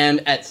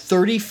 And at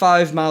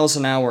 35 miles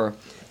an hour,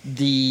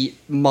 the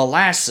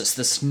molasses,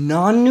 this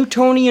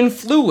non-Newtonian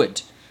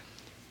fluid,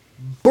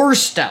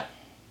 burst out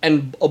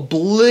and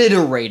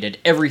obliterated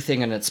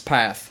everything in its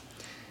path.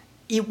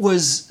 It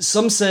was,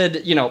 some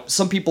said,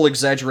 some people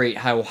exaggerate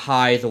how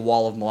high the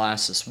wall of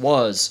molasses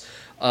was,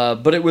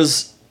 but it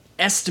was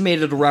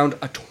estimated around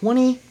a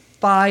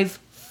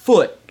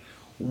 25-foot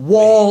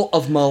wall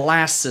of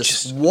molasses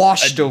Just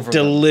washed over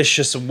them.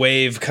 Delicious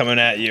wave coming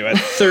at you at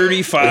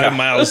 35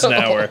 miles an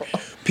hour.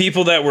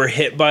 People that were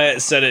hit by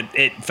it said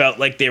it felt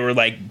like they were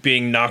like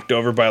being knocked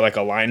over by like a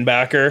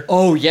linebacker.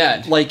 Oh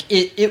yeah, like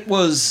it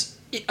was,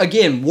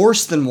 again,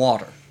 worse than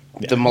water.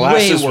 The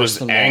molasses Way worse was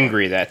than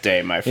angry that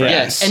day, my friends.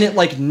 Yes, and it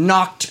like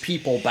knocked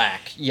people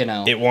back,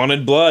 It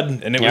wanted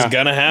blood, and it was Yeah.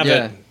 gonna have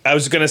Yeah. it. I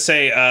was gonna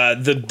say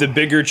the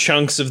bigger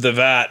chunks of the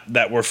vat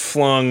that were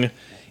flung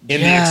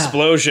in the Yeah.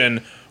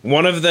 explosion.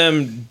 One of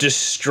them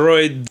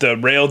destroyed the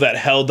rail that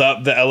held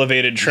up the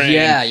elevated train.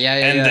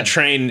 And the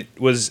train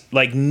was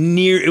like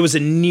near. It was a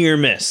near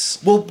miss.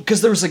 Well,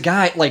 because there was a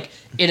guy, like,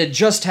 it had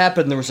just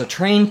happened, there was a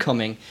train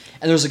coming,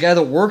 and there was a guy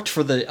that worked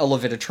for the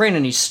elevated train,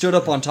 and he stood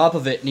up on top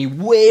of it, and he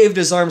waved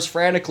his arms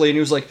frantically, and he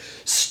was like,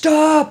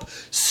 "Stop!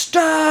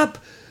 Stop!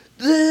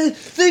 The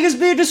thing is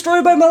being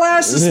destroyed by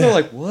molasses!" And they're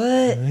like,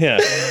 "What?" Yeah.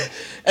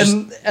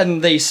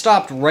 And they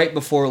stopped right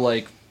before,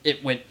 like,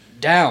 it went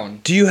down.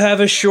 Do you have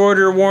a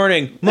shorter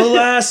warning?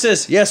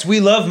 Molasses. Yes, we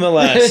love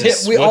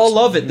molasses. We all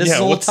love it. This is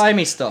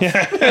old-timey stuff.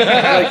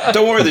 Like,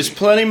 don't worry, there's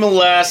plenty of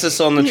molasses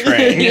on the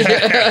train.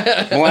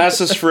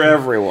 Molasses for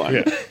everyone.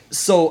 Yeah.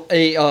 So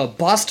a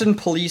Boston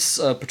police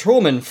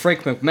patrolman,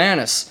 Frank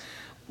McManus,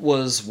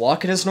 was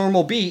walking his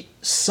normal beat,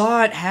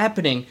 saw it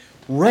happening,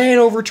 ran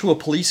over to a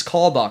police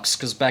call box,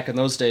 because back in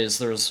those days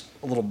there was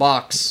a little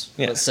box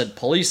that said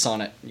police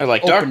on it. I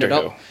like Opened Doctor it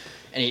up, Who.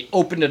 and he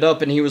opened it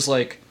up and he was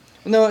like,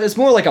 no, it's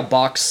more like a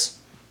box,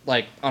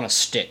 like on a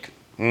stick.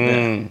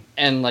 And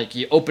like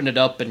you opened it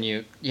up and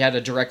you had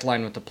a direct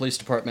line with the police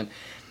department.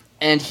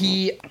 And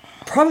he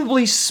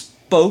probably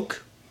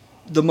spoke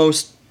the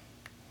most,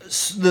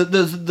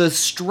 the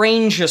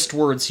strangest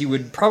words he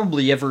would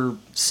probably ever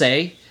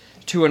say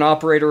to an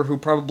operator who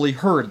probably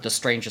heard the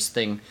strangest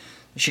thing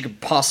she could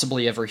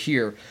possibly ever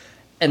hear.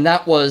 And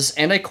that was,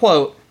 and I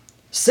quote,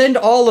 "Send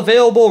all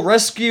available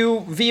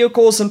rescue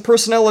vehicles and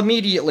personnel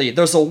immediately.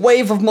 There's a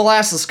wave of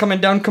molasses coming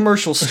down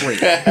Commercial Street."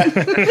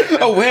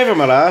 Oh, wave of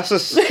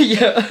molasses.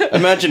 Yeah.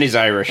 Imagine he's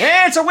Irish.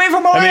 Yeah, it's a wave of I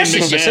mean,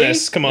 molasses, you see?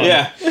 McManus, come on.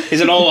 Yeah,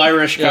 he's an old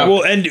Irish guy.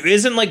 Well, and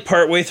isn't like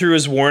partway through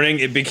his warning,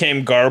 it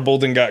became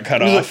garbled and got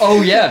cut off?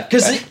 Oh, yeah,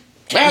 because it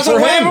That's for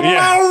a wave him. of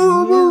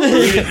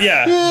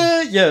Yeah.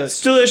 Yeah. Yeah.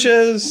 It's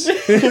delicious.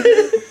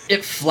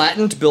 It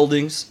flattened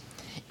buildings.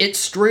 It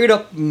straight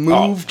up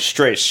moved.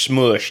 Straight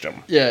smushed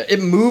him. Yeah,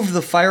 it moved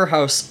the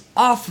firehouse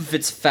off of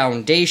its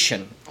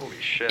foundation. Holy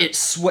shit. It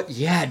swept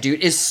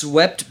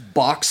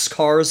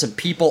boxcars and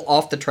people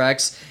off the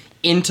tracks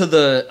into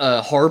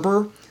the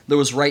harbor that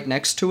was right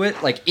next to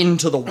it, like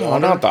into the water. Oh,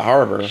 not the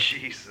harbor.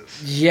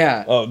 Jesus.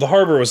 Yeah. Oh, the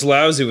harbor was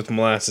lousy with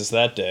molasses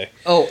that day.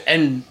 Oh,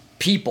 and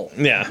people.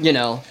 Yeah. You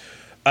know.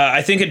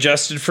 I think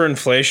adjusted for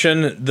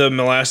inflation, the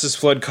molasses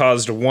flood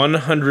caused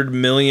 $100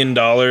 million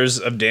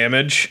of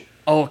damage.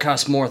 Oh, it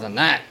costs more than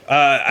that.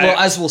 Well,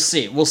 as we'll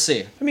see. We'll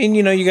see. I mean,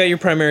 you know, you got your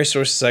primary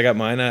sources. I got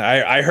mine.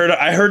 I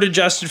heard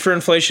adjusted for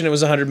inflation, it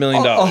was $100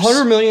 million.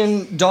 $100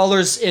 million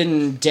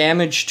in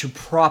damage to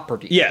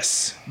property.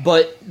 Yes.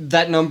 But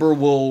that number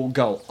will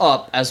go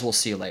up, as we'll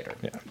see later.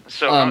 Yeah.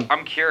 So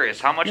I'm curious,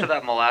 how much of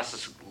that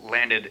molasses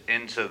landed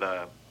into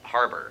the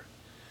harbor?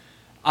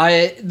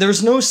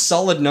 There's no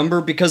solid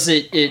number because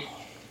it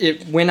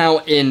went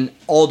out in in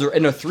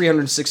a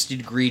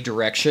 360-degree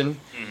direction.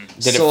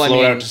 Did it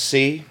float out to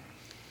sea?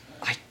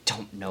 I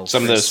don't know.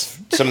 Some of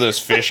those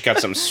fish got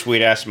some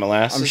sweet ass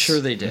molasses. I'm sure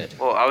they did.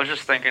 Well, I was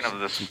just thinking of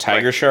this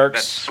tiger sharks?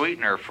 that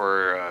sweetener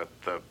for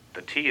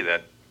the tea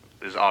that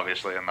is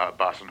obviously in the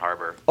Boston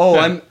Harbor.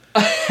 Oh,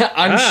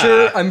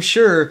 I'm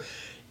sure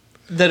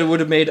that it would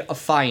have made a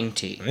fine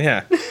tea.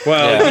 Yeah.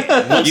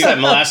 Well, once that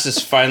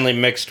molasses finally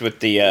mixed with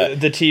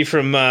the tea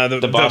from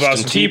the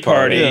Boston Tea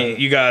Party, Yeah.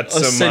 you got A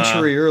some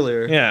century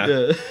earlier.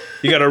 yeah.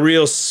 You got a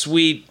real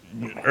sweet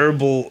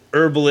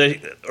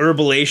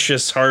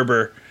herbalaceous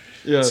harbor.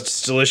 Yeah.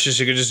 It's delicious.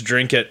 You could just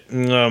drink it.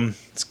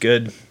 It's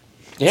good.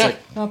 yeah. It's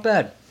like, not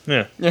bad.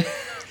 Yeah.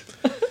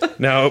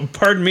 Now,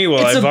 pardon me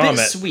while It's I a vomit.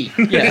 bit sweet.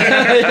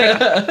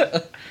 Yeah.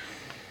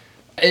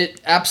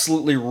 It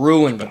absolutely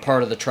ruined a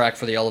part of the track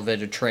for the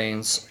elevated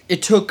trains.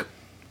 It took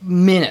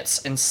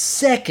minutes and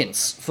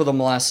seconds for the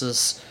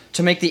molasses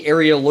to make the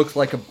area look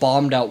like a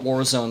bombed out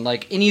war zone.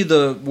 Like any of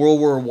the World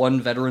War I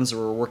veterans that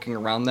were working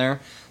around there,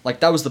 like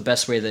that was the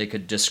best way they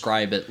could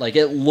describe it. Like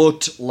it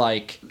looked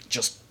like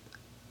just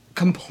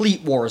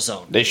complete war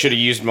zone. They should have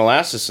used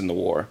molasses in the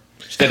war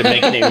instead of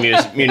making any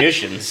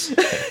munitions.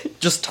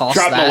 Just toss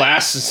Drop that.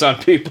 molasses on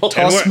people.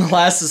 Toss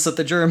molasses at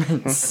the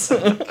Germans.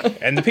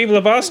 And the people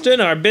of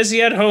Boston are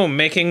busy at home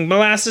making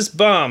molasses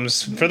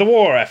bombs for the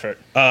war effort.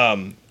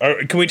 Can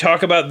we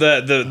talk about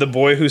the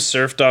boy who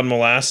surfed on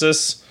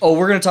molasses? Oh,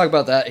 we're gonna talk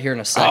about that here in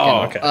a second.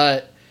 Oh,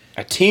 okay.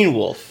 A teen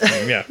wolf.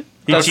 Yeah.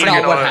 That's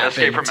not what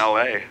Escape happened. from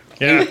L.A.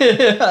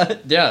 Yeah.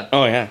 Yeah.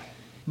 Oh yeah.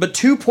 But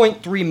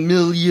 2.3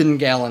 million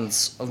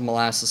gallons of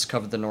molasses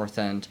covered the north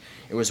end.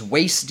 It was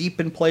waist deep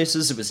in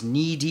places, it was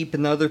knee deep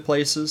in other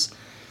places.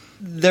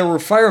 There were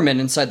firemen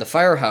inside the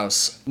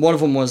firehouse. One of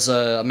them was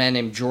a man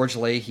named George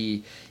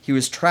Leahy. He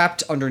was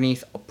trapped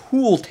underneath a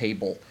pool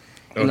table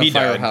in the he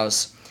died.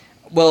 firehouse.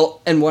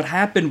 Well, and what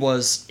happened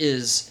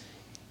is,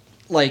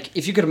 like,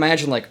 if you could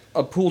imagine, like,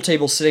 a pool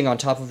table sitting on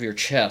top of your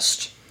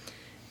chest,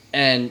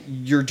 and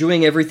you're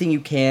doing everything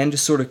you can to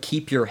sort of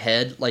keep your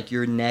head, like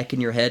your neck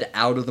and your head,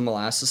 out of the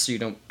molasses so you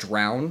don't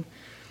drown.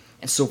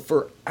 And so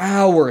for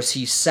hours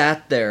he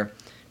sat there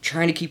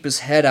trying to keep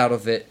his head out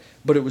of it,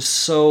 but it was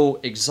so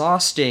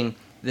exhausting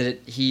that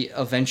he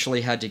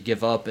eventually had to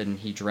give up and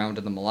he drowned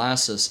in the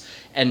molasses.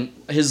 And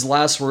his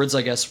last words,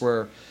 I guess,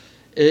 were,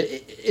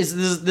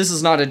 this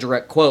is not a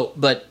direct quote,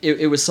 but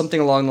it was something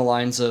along the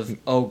lines of,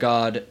 "Oh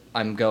God,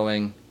 I'm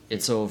going.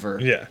 It's over."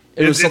 Yeah.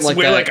 It was something like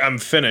we're that. like, I'm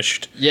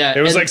finished. Yeah,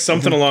 It was and- like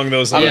something along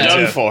those I'm lines. done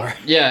yeah. for.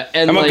 Yeah,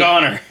 and I'm like, a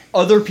goner.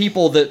 other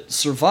people that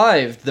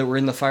survived that were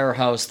in the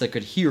firehouse that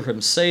could hear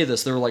him say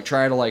this, they were like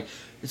trying to like,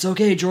 "It's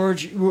okay,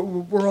 George.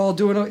 We're all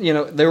doing it." You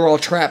know, they were all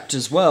trapped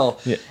as well.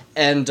 Yeah.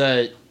 And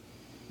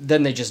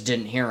then they just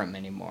didn't hear him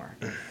anymore.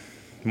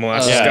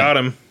 Molasses Yeah. got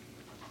him.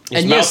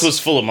 His mouth was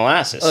full of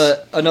molasses.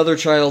 Another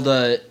child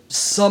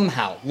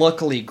somehow,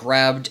 luckily,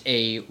 grabbed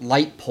a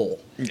light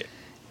pole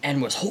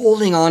and was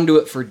holding onto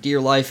it for dear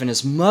life, and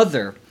his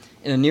mother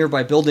in a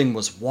nearby building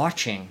was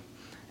watching,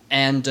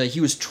 and he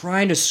was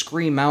trying to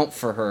scream out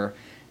for her,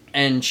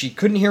 and she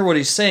couldn't hear what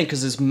he's saying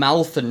because his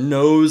mouth and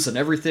nose and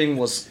everything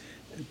was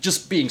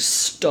just being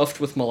stuffed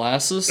with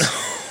molasses.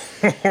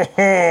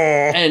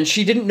 And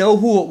she didn't know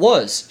who it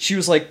was. She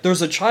was like,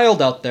 there's a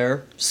child out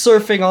there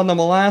surfing on the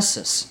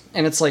molasses.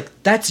 And it's like,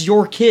 that's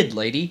your kid,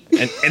 lady.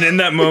 And in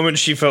that moment,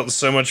 she felt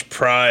so much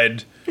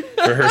pride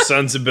for her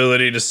son's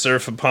ability to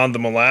surf upon the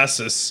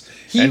molasses.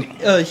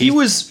 He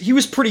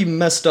was pretty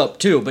messed up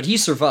too, but he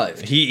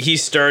survived. He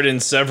starred in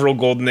several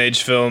Golden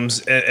Age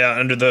films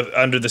under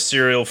the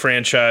serial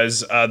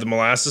franchise, The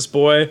Molasses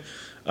Boy.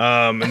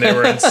 And they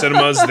were in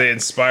cinemas. They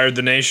inspired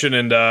the nation,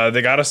 and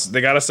they got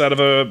us out of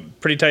a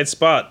pretty tight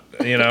spot.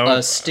 You know,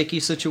 a sticky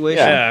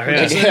situation.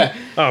 Yeah.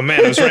 Oh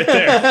man, it was right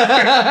there.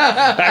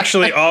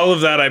 Actually, all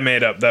of that I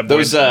made up. That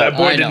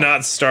boy did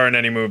not star in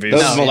any movies.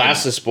 Those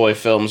Molasses Boy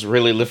films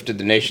really lifted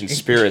the nation's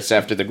spirits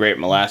after the Great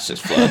Molasses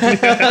Flood.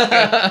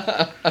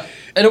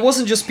 And it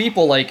wasn't just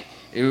people. Like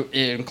it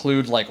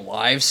include like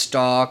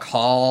livestock,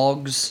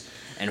 hogs.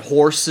 And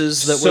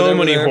horses that so were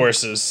many there.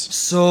 horses.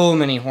 So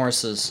many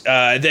horses.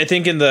 I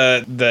think in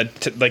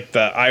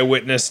the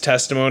eyewitness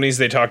testimonies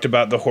they talked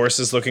about the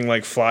horses looking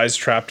like flies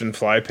trapped in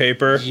fly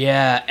paper.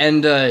 Yeah,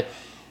 and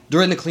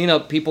during the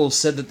cleanup, people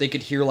said that they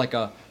could hear like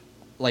a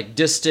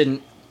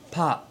distant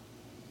pop,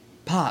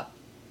 pop,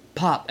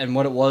 pop, and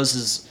what it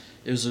was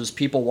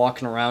people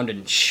walking around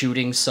and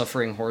shooting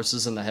suffering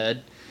horses in the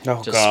head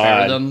to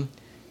spare them.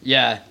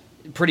 Yeah.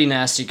 Pretty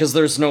nasty, because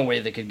there's no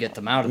way they could get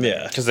them out of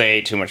there. Yeah, because they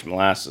ate too much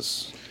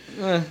molasses.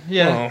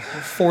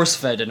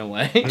 Force-fed in a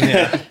way.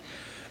 Yeah.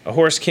 A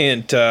horse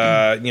can't,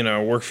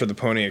 work for the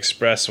Pony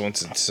Express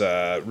once it's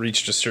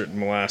reached a certain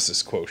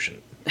molasses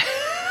quotient.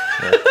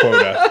 Or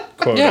quota.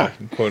 Yeah.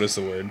 Quota's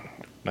the word.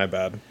 My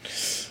bad.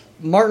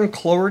 Martin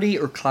Cloherty,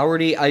 or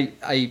Cloherty, I'm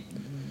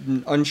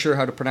unsure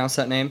how to pronounce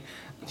that name.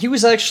 He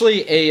was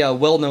actually a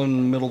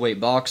well-known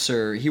middleweight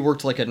boxer. He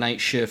worked like a night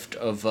shift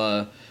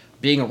of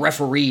being a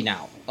referee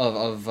now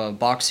of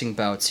boxing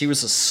bouts. He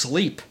was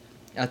asleep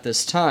at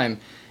this time,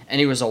 and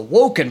he was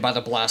awoken by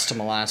the blast of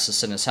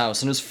molasses in his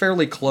house, and it was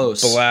fairly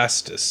close.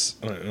 Belastus.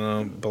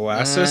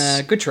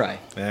 Good try.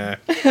 Yeah.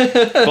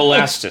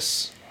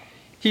 Belastus.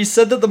 He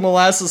said that the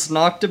molasses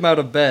knocked him out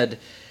of bed,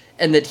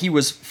 and that he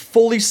was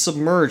fully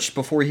submerged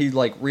before he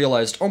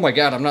realized, oh my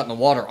god, I'm not in the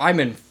water,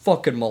 I'm in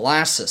fucking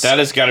molasses. That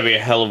has got to be a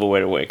hell of a way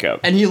to wake up.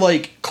 And he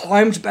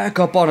climbed back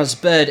up on his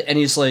bed, and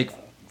he's like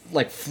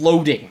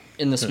floating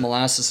in this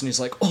molasses, and he's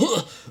like,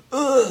 ugh.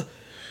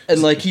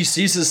 And he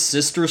sees his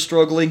sister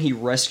struggling. He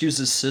rescues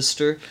his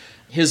sister.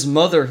 His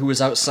mother, who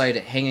was outside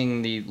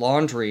hanging the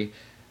laundry,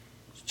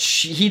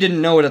 he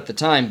didn't know it at the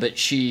time, but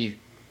she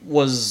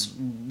was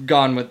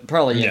gone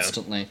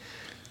instantly.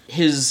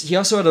 He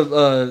also had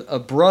a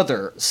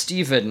brother,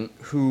 Stephen,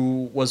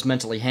 who was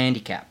mentally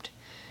handicapped,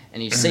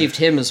 and he saved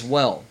him as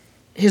well.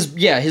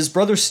 His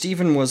brother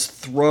Stephen was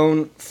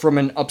thrown from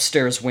an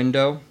upstairs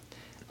window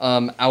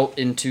out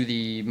into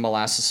the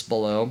molasses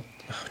below.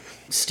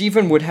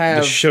 Stephen would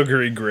have... The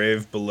sugary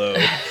grave below.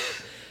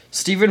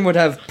 Stephen would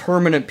have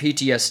permanent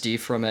PTSD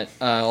from it,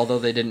 although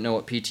they didn't know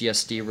what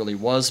PTSD really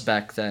was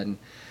back then.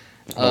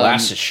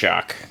 Molasses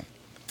shock.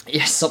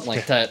 Yeah, something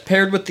like that.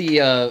 Paired with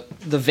the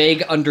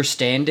vague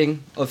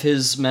understanding of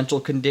his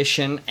mental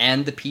condition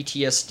and the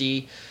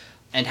PTSD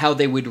and how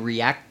they would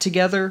react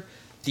together,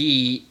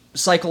 the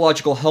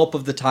psychological help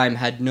of the time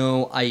had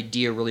no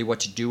idea really what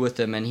to do with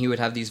him, and he would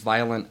have these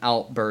violent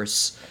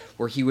outbursts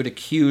where he would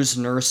accuse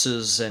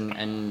nurses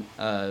and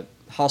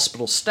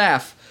hospital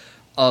staff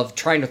of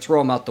trying to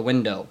throw him out the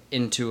window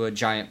into a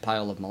giant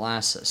pile of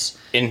molasses.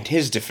 In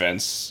his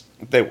defense,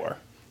 they were.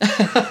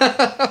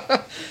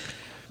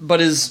 But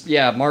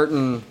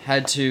Martin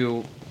had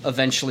to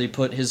eventually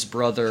put his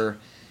brother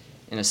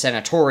in a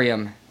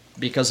sanatorium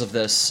because of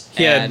this,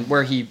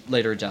 where he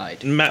later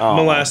died.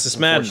 Molasses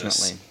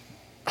madness.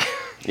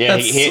 Yeah,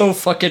 that's so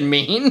fucking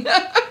mean.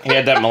 He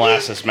had that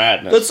molasses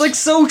madness. That's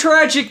so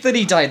tragic that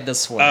he died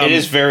this way. It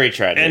is very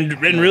tragic.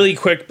 And really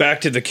quick,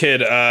 back to the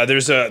kid.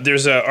 There's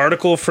a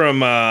article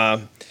from.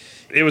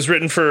 It was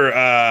written for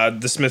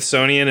the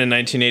Smithsonian in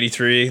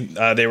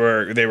 1983. They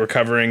were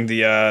covering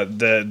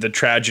the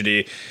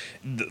tragedy.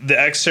 The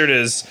excerpt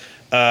is.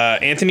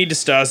 Anthony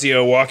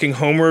DeStasio, walking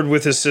homeward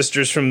with his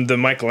sisters from the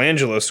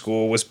Michelangelo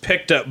School, was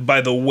picked up by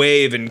the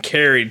wave and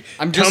carried,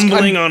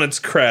 tumbling on its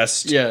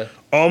crest,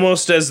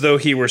 almost as though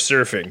he were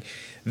surfing.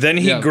 Then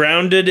he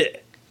grounded,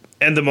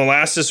 and the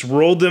molasses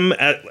rolled him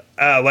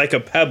like a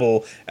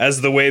pebble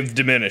as the wave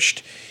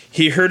diminished.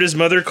 He heard his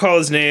mother call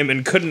his name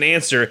and couldn't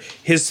answer.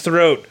 His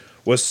throat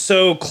was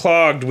so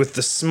clogged with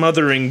the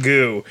smothering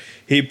goo.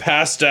 He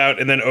passed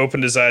out and then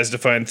opened his eyes to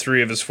find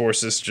 3 of his 4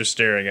 sisters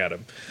staring at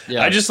him.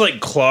 Yeah. I just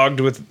clogged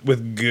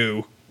with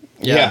goo.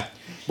 Yeah.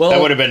 Well, that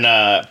would have been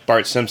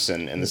Bart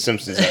Simpson in the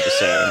Simpsons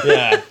episode.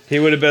 Yeah. He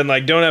would have been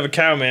like, don't have a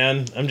cow,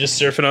 man. I'm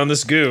just surfing on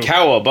this goo.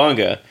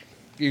 Cowabunga.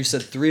 you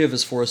said 3 of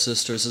his 4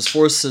 sisters. His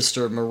 4th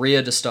sister,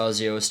 Maria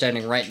D'Estasio, is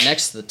standing right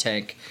next to the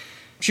tank.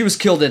 She was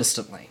killed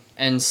instantly,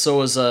 and so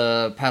was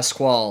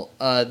Pasquale.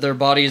 Their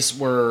bodies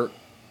were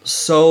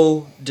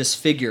so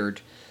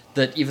disfigured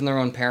that even their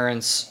own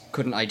parents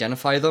couldn't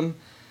identify them.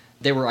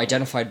 They were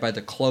identified by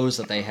the clothes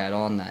that they had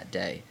on that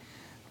day,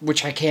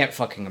 which I can't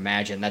fucking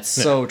imagine. That's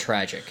so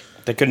tragic.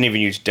 They couldn't even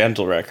use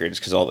dental records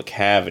because all the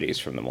cavities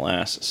from the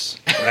molasses.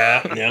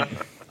 Yeah.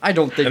 I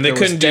don't think And they there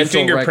couldn't was do dental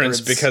fingerprints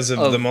records because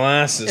of the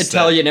molasses.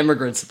 Italian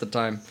immigrants at the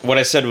time. What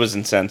I said was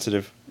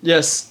insensitive.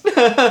 Yes.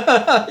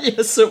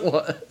 Yes, it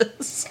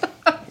was.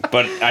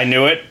 But I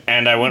knew it,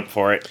 and I went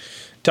for it.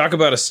 Talk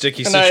about a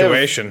sticky And I have-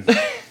 situation.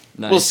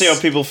 Nice. We'll see how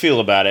people feel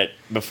about it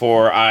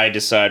before I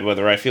decide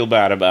whether I feel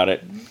bad about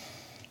it.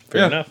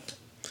 Fair Yeah. enough.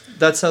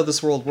 That's how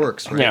this world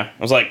works, right? Yeah,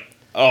 I was like,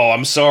 oh,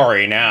 I'm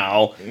sorry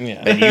now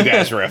Yeah. that you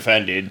guys were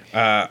offended.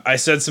 I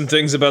said some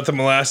things about the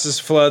molasses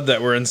flood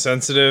that were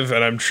insensitive,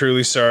 and I'm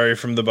truly sorry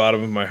from the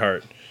bottom of my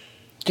heart.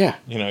 Yeah.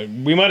 You know,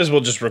 we might as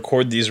well just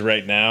record these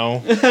right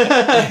now.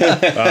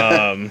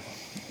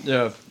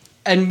 Yeah.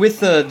 And with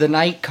the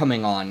night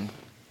coming on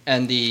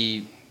and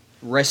the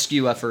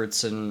rescue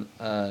efforts and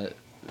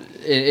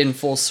in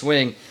full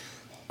swing,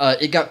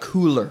 it got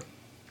cooler.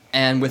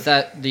 And with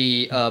that,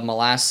 the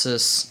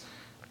molasses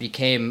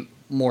became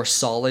more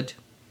solid,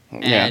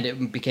 and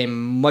it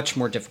became much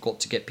more difficult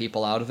to get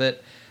people out of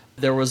it.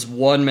 There was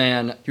one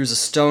man, he was a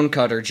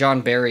stonecutter,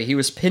 John Barry. He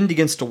was pinned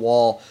against a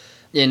wall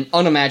in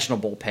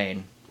unimaginable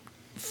pain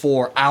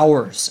for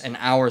hours and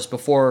hours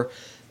before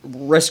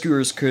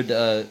rescuers could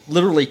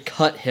literally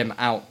cut him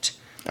out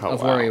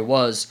of where he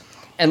was.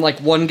 And like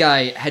one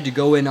guy had to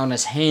go in on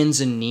his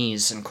hands and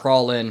knees and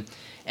crawl in.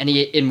 And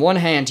he, in one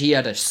hand, he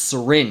had a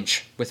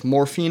syringe with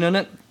morphine in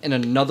it. In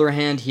another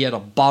hand, he had a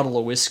bottle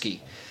of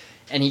whiskey.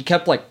 And he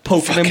kept like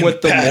poking him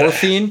with the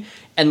morphine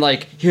and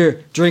like,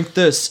 here, drink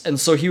this. And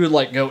so he would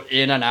like go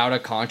in and out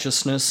of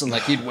consciousness, and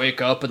like he'd wake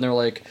up and they're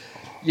like,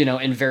 you know,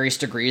 in various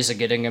degrees of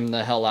getting him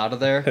the hell out of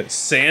there.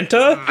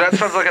 Santa? That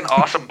sounds like an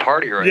awesome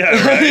party right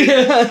Yeah,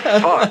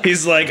 right? Fuck.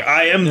 He's like,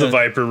 I am the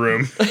Viper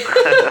Room.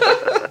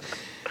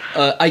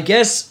 I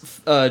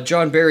guess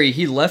John Barry,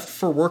 he left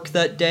for work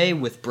that day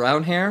with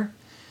brown hair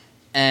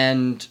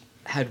and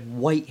had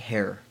white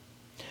hair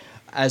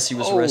as he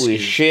was Holy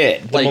rescued.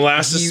 shit. The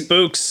molasses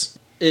spooks.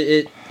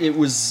 It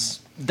was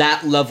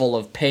that level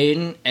of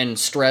pain and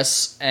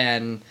stress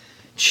and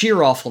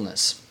sheer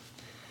awfulness.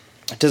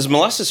 Does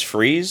molasses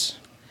freeze?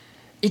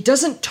 It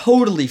doesn't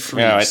totally freeze.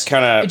 Yeah, it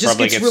kind of It just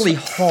probably gets really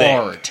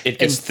hard. Thick. It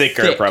gets and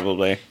thicker, thick.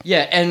 probably.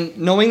 Yeah, and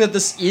knowing that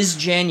this is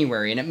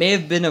January and it may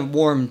have been a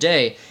warm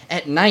day,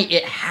 at night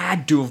it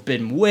had to have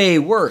been way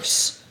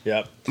worse.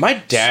 Yep.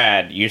 My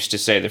dad used to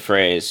say the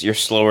phrase, "You're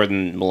slower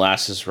than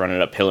molasses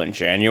running uphill in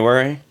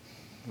January."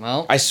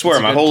 Well, I swear, that's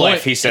a my good whole point.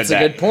 life he said That's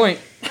that. a good point.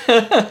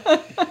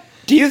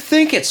 Do you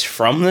think it's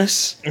from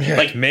this?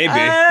 Like, Maybe.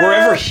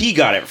 wherever he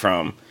got it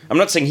from. I'm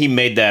not saying he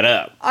made that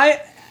up.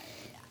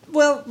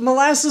 Well,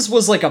 molasses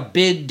was like a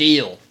big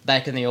deal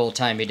back in the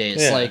old-timey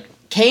days. Yeah. Like,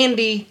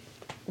 candy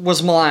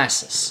was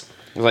molasses.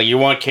 Like, you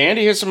want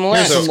candy? Here's some Here's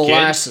molasses, some kid.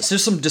 molasses.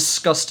 Here's some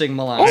disgusting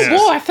molasses. Yeah.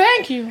 boy,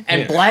 thank you.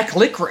 And black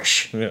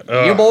licorice.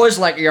 Yeah. You boys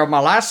like your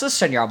molasses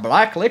and your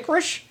black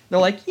licorice? They're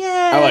like,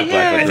 yeah, I like yeah.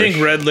 black I licorice.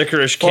 think red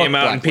licorice came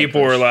out black and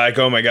people licorice. were like,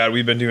 oh my god,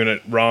 we've been doing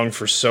it wrong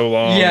for so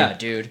long. Yeah,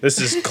 dude. This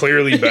is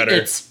clearly better.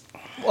 It's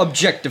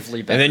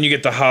objectively better. And then you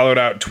get the hollowed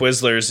out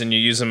Twizzlers and you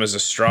use them as a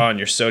straw in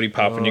your sody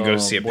pop when you go to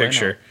see a bueno,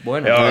 picture.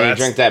 bueno. Oh, Oh, you that's-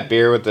 drink that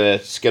beer with the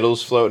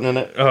Skittles floating in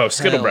it? oh,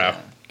 Skittlebrow.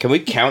 Hell Can we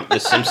count the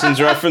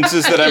Simpsons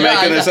references that I Yeah,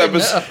 make in I this know.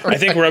 episode? I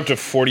think we're up to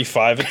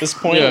 45 at this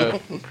point. Yeah.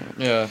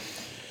 Yeah.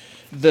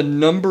 The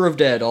number of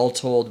dead, all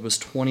told, was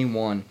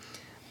 21,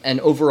 and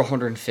over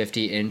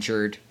 150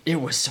 injured. It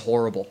was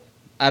horrible.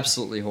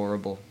 Absolutely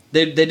horrible.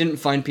 They didn't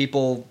find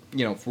people,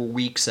 you know, for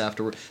weeks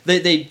afterward.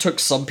 They took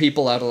some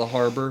people out of the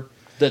harbor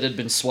that had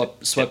been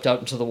swept out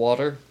into the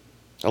water.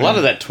 A lot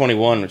of that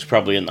 21 was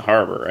probably in the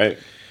harbor, right?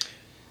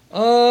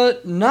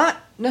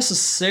 Not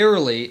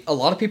necessarily. A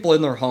lot of people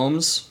in their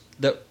homes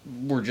that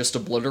were just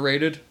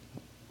obliterated.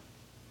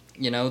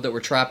 You know, that were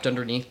trapped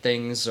underneath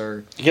things,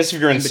 or I guess if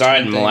you're In inside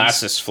and between things.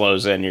 molasses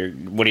flows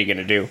in, what are you going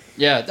to do?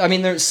 yeah. I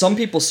mean, there's some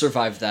people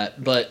survived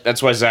that, but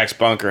That's why Zach's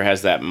bunker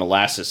has that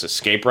molasses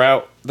escape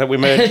route that we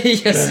made.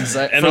 yes,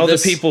 exactly. And all the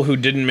people who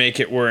didn't make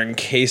it were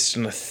encased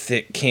in a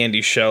thick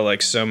candy shell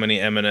like so many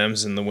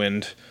M&Ms in the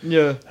wind.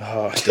 Yeah.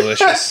 Oh,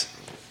 delicious.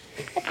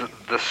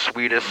 The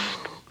sweetest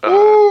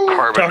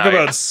carbonite. Talk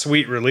about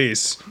sweet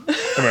release. Am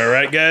I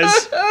right,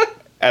 guys?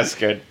 That's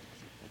good.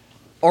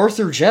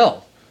 Arthur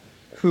Gell,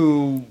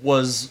 who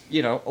was,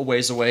 you know, a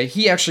ways away,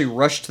 he actually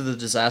rushed to the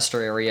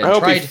disaster area I and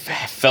hope he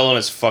tried. fell on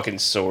his fucking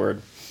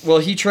sword. Well,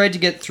 he tried to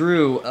get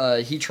through.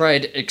 He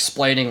tried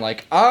explaining,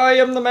 like, I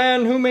am the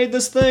man who made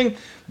this thing.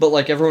 But,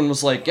 like, everyone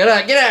was like, get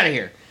out of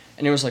here.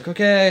 And he was like,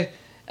 okay.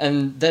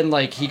 And then,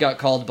 like, he got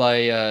called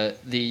by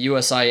the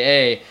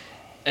USIA.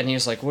 And he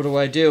was like, what do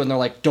I do? And they're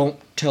like, don't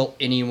tell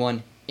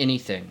anyone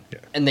anything. Yeah.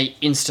 And they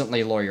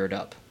instantly lawyered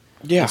up.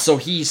 Yeah. So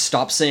he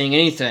stopped saying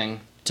anything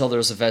until there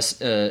was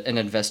an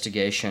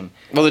investigation.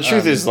 Well, the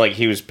truth is, like,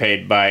 he was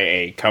paid by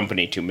a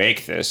company to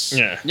make this.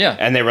 Yeah.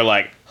 And they were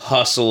like,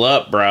 hustle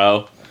up,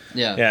 bro.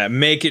 Yeah. Yeah,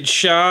 make it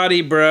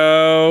shoddy,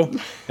 bro.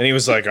 And he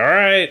was like, all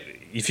right,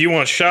 if you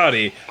want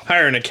shoddy,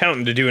 hire an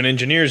accountant to do an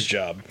engineer's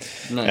job.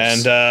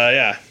 Nice. And,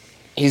 yeah.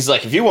 He's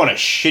like, if you want a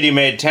shitty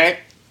made tank,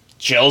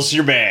 Gel's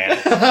your man.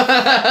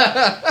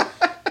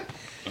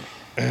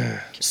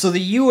 So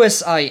the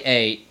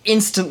USIA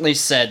instantly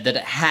said that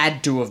it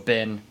had to have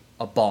been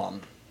a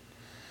bomb.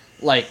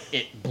 Like,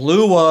 it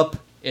blew up,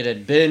 it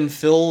had been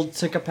filled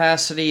to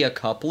capacity a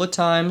couple of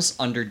times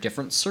under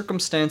different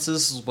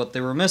circumstances is what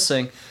they were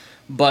missing.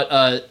 But,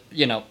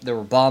 there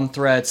were bomb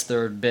threats,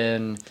 there had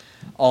been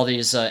all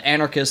these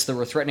anarchists that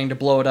were threatening to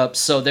blow it up,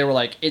 so they were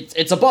like,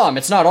 it's a bomb,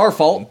 it's not our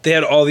fault. They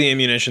had all the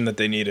ammunition that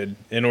they needed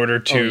in order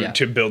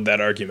to build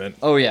that argument.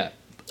 Oh, yeah.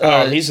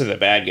 These are the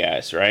bad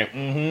guys, right?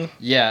 Mm-hmm.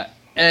 Yeah.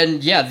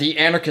 And yeah, the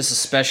anarchists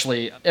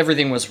especially,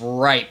 everything was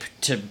ripe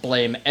to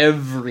blame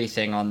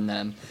everything on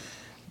them.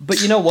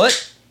 But you know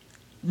what?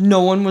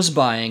 No one was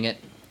buying it.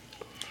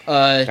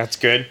 That's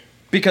good.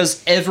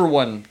 Because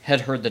everyone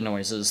had heard the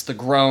noises, the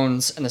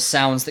groans, and the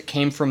sounds that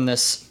came from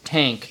this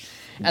tank.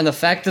 And the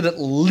fact that it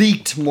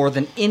leaked more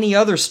than any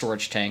other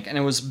storage tank, and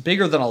it was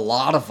bigger than a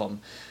lot of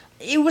them,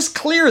 it was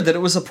clear that it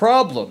was a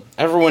problem.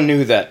 Everyone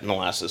knew that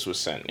molasses was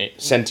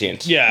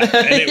sentient. Yeah, and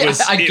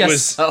it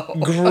was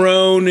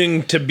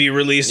groaning to be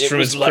released from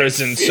its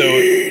prison. So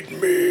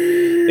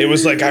it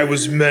was like, I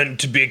was meant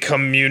to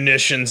become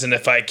munitions, and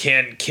if I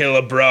can't kill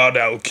abroad,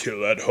 I'll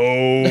kill at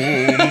home.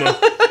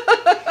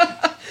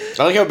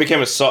 I like how it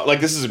became a song.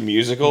 Like, this is a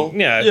musical.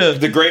 Yeah.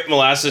 The Great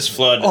Molasses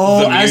Flood. Oh,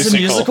 the as a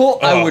musical,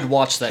 I Oh. would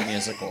watch that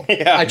musical.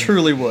 Yeah. I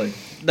truly would.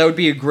 That would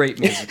be a great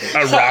musical.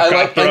 A rock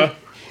opera. and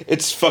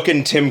it's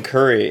fucking Tim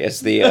Curry as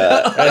the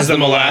as the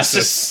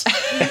molasses.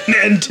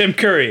 And Tim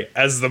Curry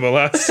as the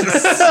molasses.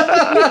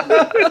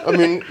 I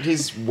mean,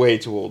 he's way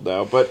too old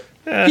now, but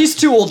He's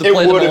too old to it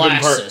play the would have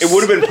molasses. been it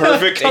would have been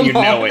perfect, and you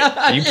know it.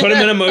 You put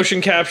him in a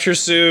motion capture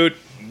suit.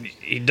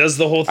 He does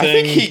the whole I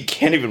thing. think he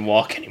can't even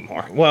walk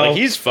anymore. Well, like,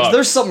 he's fucked.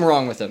 There's something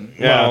wrong with him.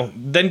 Well,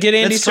 then get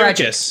Andy It's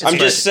tragic. Serkis. I'm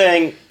just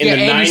saying, in Yeah,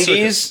 the Andy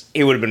 90s,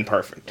 he would have been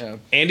perfect. Yeah.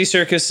 Andy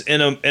Serkis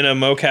in a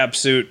mocap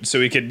suit,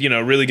 so he could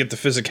really get the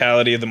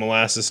physicality of the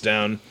molasses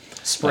down.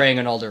 Spraying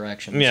in all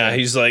directions. Yeah,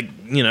 he's like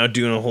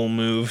doing a whole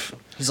move.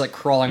 He's like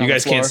crawling You on the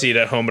guys floor. can't see it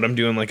at home, but I'm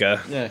doing like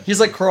a. Yeah, he's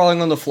like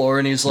crawling on the floor,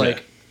 and he's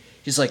like,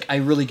 I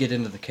really get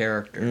into the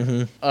character.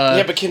 Mm-hmm.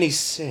 Yeah, but can he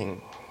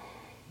sing?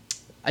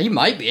 He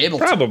might be able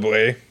to.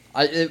 Probably.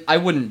 I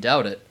wouldn't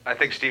doubt it. I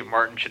think Steve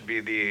Martin should be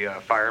the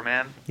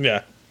fireman.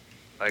 Yeah.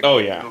 Like, Oh,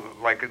 yeah.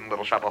 Like in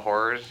Little Shop of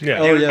Horrors. Yeah.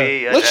 Oh,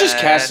 yeah. Let's just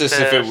cast this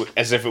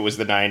as if it was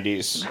the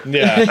 90s.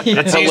 Yeah. It's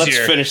But let's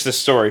easier. finish the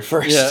story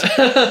first.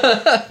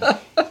 Yeah.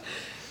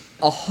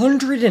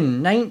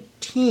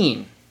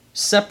 119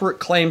 separate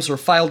claims were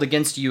filed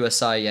against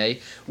USIA,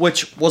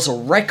 which was a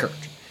record.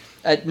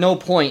 At no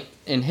point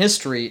in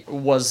history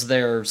was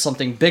there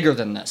something bigger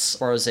than this, as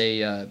far as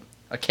a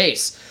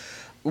case.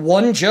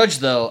 One judge,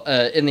 though,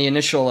 in the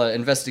initial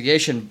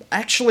investigation,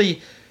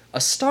 actually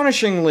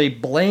astonishingly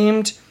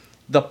blamed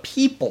the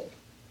people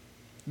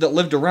that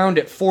lived around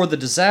it for the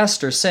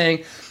disaster,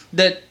 saying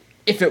that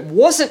if it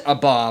wasn't a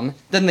bomb,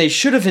 then they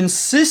should have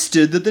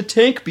insisted that the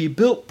tank be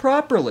built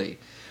properly.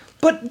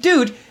 But,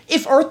 dude,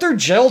 if Arthur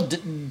Gell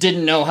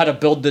didn't know how to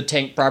build the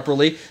tank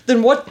properly,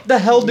 then what the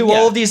hell do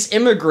all of these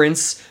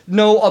immigrants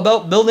know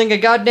about building a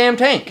goddamn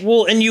tank?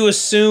 Well, and you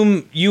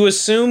assume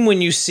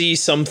when you see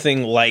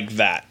something like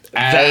that.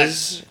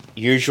 As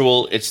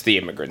usual, it's the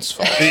immigrants'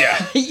 fault. Yeah.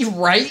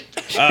 Right?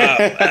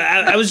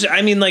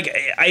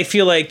 I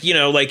feel like,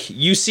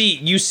 you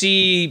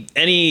see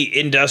any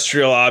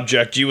industrial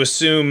object, you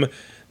assume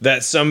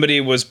that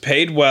somebody was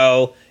paid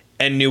well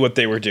and knew what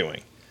they were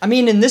doing. I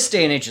mean, in this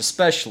day and age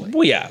especially.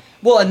 Well, yeah.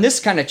 Well, and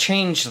this kind of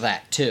changed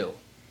that, too.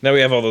 Now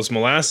we have all those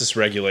molasses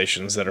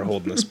regulations that are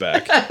holding us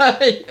back.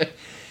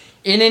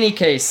 In any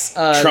case...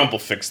 Trump will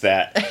fix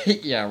that.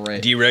 yeah,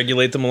 right.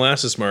 Deregulate the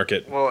molasses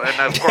market. Well, and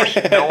of course,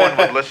 no one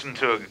would listen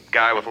to a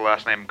guy with the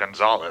last name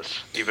Gonzalez,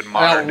 even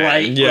modern day.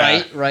 Right,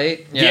 Yeah.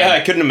 right. Yeah, I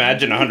couldn't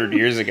imagine 100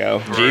 years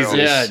ago. Jesus.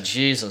 Yeah,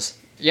 Jesus.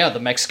 Yeah, the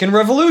Mexican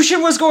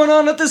Revolution was going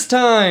on at this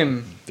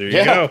time. There you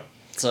Yeah. go.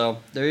 So,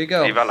 there you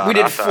go. Viva la We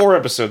did raza. 4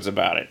 episodes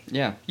about it.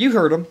 Yeah, you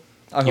heard him.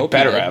 I You hope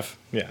better did. have.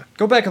 Yeah.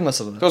 Go back and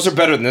listen to Those are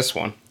better than this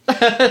one.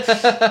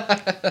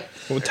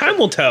 Well, time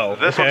will tell.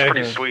 This okay? one's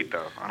pretty sweet,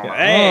 though. I don't know.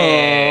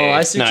 Hey. Oh,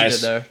 I see what you Nice.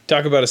 did there.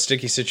 Talk about a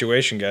sticky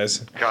situation, guys.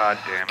 God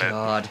damn it.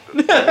 God.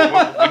 We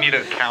need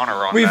a counter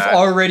on We've that.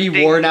 already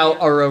Ding. worn out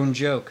our own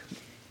joke.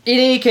 In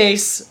any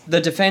case, the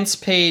defense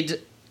paid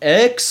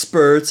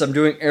experts, I'm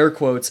doing air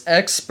quotes,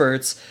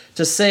 experts,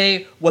 to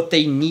say what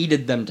they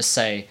needed them to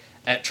say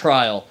at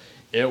trial.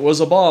 It was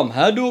a bomb.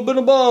 Had to have been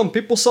a bomb.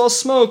 People saw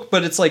smoke.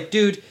 But it's like,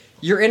 dude,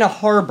 you're in a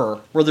harbor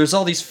where there's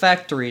all these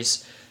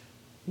factories.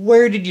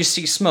 Where did you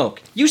see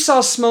smoke? You saw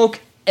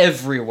smoke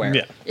everywhere.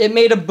 Yeah. It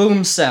made a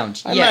boom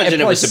sound. I yeah, imagine it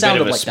probably was a bit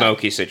sounded of a like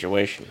smoky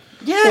situation.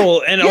 that. Yeah.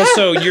 Well, and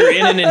also you're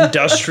in an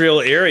industrial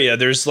area.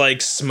 There's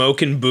like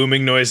smoke and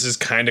booming noises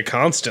kind of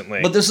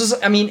constantly. But this is,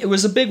 I mean, it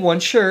was a big one.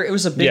 Sure, it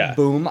was a big Yeah.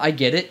 boom. I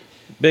get it.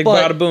 Big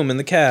but- bada boom in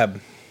the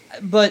cab.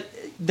 But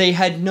they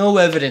had no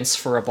evidence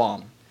for a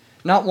bomb.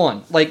 Not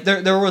one. Like,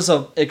 there was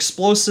a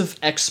explosive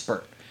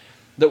expert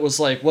that was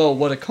like, well,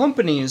 what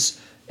accompanies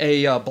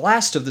a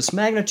blast of this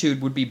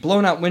magnitude would be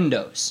blown out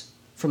windows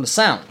from the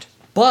sound.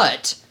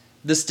 But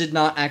this did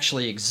not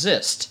actually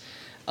exist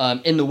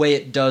in the way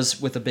it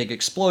does with a big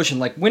explosion.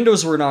 Like,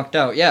 windows were knocked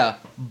out, yeah,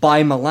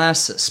 by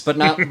molasses, but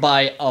not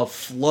by a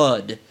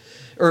flood.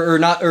 Or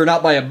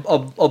not by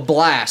a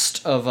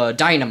blast of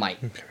dynamite,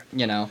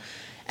 you know?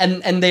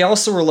 And they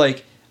also were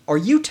like, are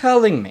you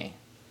telling me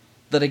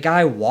that a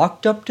guy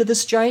walked up to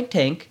this giant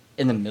tank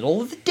in the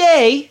middle of the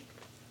day,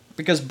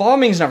 because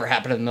bombings never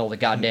happen in the middle of the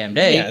goddamn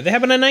day, Yeah, they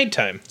happen at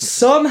nighttime.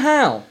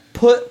 somehow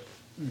put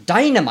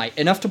dynamite,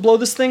 enough to blow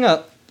this thing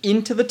up,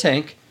 into the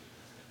tank,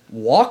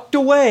 walked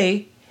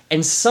away,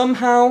 and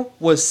somehow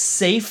was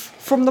safe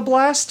from the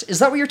blast? Is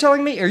that what you're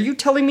telling me? Are you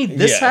telling me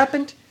this Yeah.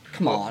 happened?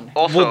 Come on.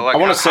 Also, Well, like, I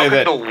wanna how say could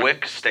that- the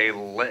wick stay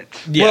lit?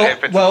 Yeah.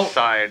 If it's Well,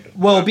 inside.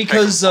 Well, the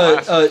because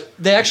thick glass?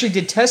 they actually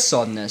did tests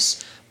on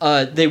this.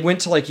 They went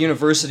to like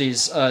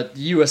universities. The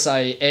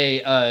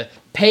USIA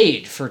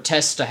paid for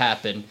tests to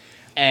happen,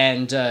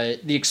 and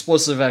the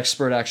explosive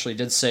expert actually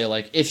did say,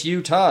 like, if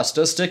you tossed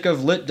a stick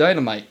of lit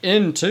dynamite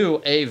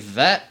into a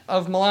vat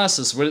of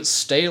molasses, would it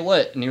stay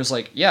lit? And he was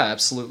like, yeah,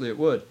 absolutely, it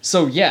would.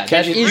 So yeah,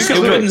 that is you true.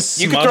 couldn't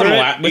You could smother throw,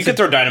 it you with could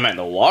throw dynamite in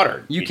the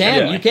water. You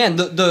can, Yeah. you can.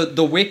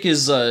 The wick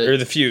is or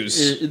the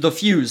fuse. the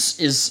fuse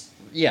is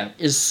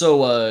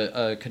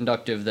so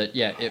conductive that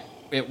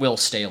it will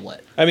stay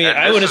lit. I mean, And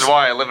I would this is have.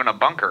 why I live in a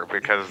bunker,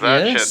 because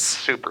that Yes. shit's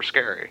super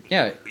scary.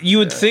 Yeah, You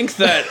would think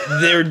that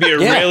there would be a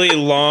Yeah. really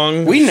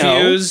long We know.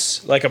 fuse,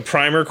 like a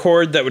primer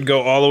cord that would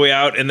go all the way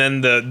out, and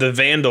then the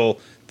vandal,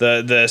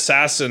 the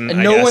assassin.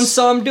 and I no guess, one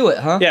saw him do it,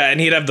 huh? Yeah, and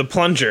he'd have the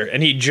plunger,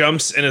 and he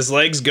jumps, and his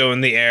legs go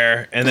in the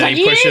air, and then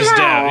he pushes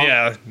down.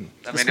 Yeah,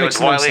 I This mean, it was makes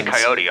no Wile E. sense.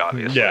 Coyote,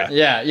 obviously.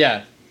 yeah,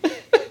 Yeah. I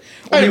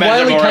I mean, imagine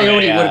Wile E. more of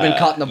Coyote a, would have been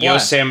caught in the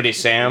blast. Yosemite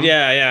Sam.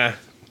 yeah.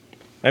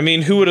 I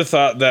mean, who would have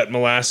thought that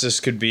molasses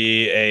could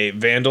be a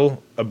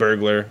vandal, a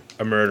burglar,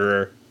 a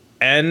murderer,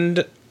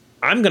 and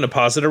I'm gonna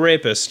posit a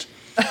rapist.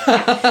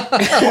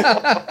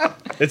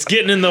 It's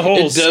getting in the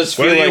holes, It does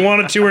feel whether you like-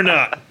 want it to or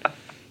not.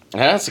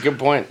 Yeah, that's a good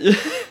point.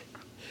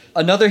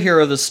 Another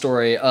hero of the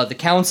story, the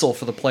counsel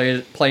for the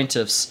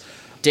plaintiffs,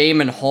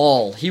 Damon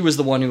Hall, he was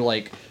the one who,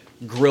 like,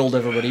 grilled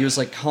everybody. He was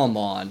like, come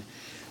on.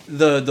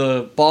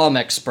 The bomb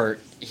expert,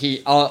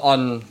 he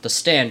on the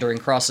stand during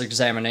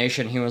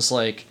cross-examination, he was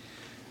like,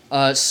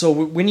 so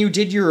when you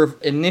did your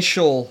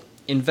initial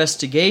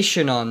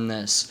investigation on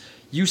this,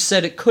 you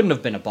said it couldn't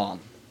have been a bomb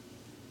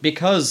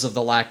because of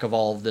the lack of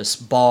all of this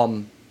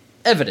bomb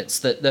evidence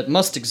that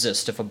must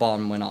exist if a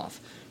bomb went off.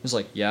 He was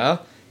like, yeah.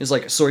 He's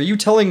like, so are you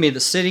telling me that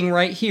sitting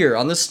right here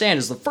on this stand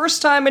is the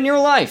first time in your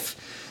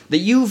life that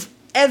you've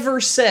ever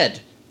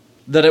said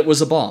that it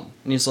was a bomb?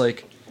 And he's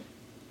like,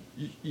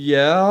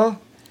 yeah.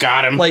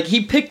 Got him. Like,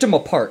 he picked them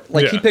apart.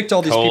 Like, he Yeah. picked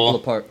all these Cool. people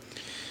apart.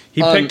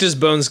 He picked his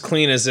bones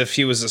clean as if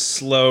he was a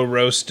slow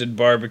roasted,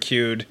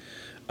 barbecued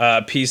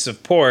piece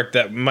of pork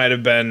that might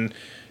have been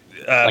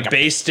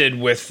basted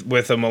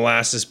with a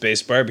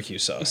molasses-based barbecue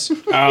sauce.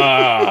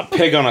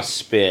 Pig on a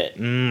spit.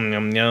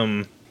 Yum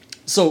yum.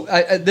 So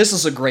this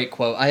is a great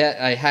quote.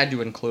 I had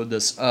to include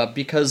this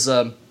because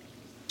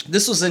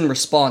this was in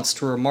response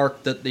to a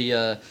remark that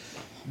the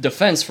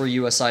defense for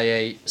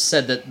USIA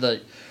said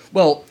that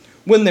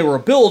when they were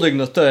building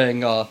the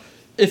thing,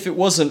 if it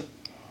wasn't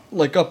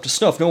like up to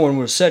snuff, no one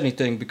would have said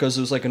anything because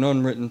it was like an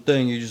unwritten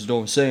thing. You just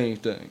don't say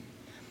anything.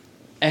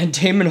 And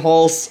Damon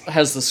Hall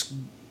has this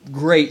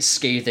great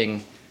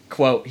scathing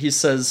quote. He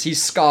says he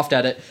scoffed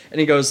at it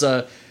and he goes,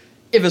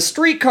 "If a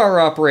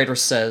streetcar operator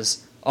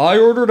says, I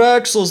ordered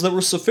axles that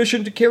were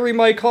sufficient to carry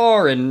my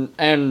car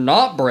and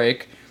not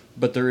break,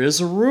 but there is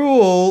a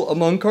rule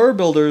among car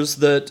builders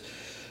that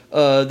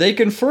they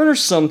can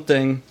furnish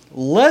something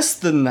less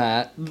than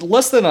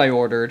I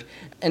ordered,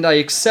 and I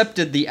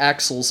accepted the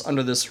axles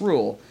under this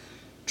rule.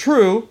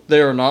 True,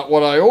 they are not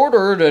what I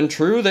ordered, and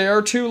true, they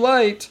are too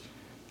light,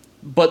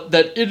 but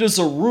that it is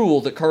a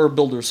rule that car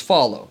builders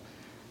follow."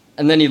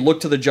 And then he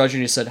looked to the judge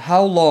and he said,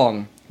 how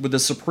long would the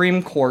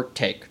Supreme Court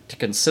take to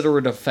consider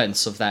a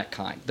defense of that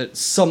kind? That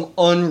some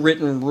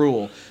unwritten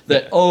rule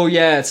that, oh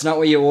yeah, it's not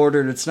what you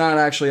ordered, it's not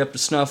actually up to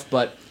snuff,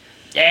 but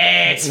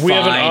it's We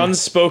have an fine.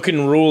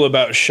 unspoken rule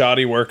about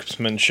shoddy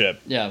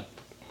workmanship. Yeah.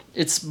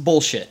 It's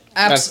bullshit.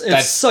 That's-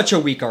 It's such a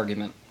weak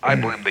argument. I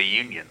blame the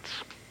unions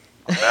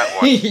on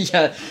that one.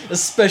 Yeah,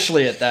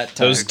 especially at that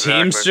time. Those Exactly.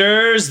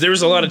 Teamsters, there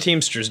was a lot of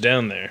Teamsters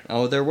down there.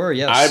 Oh, there were,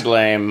 yes. I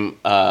blame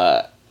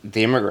the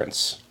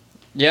immigrants.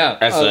 Yeah,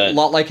 As a a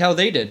lot like how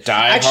they did.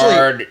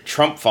 Die-hard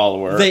Trump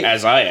follower, they-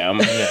 as I am.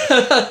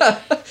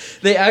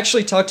 They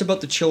actually talked about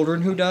the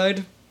children who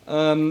died.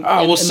 Oh, in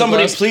will the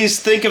somebody blast.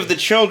 please think of the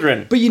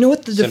children? But you know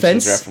what the Simpsons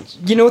defense? reference.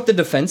 You know what the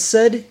defense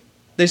said?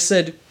 They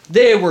said,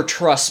 they were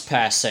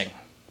trespassing.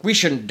 We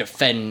shouldn't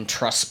defend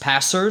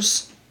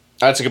trespassers.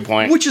 That's a good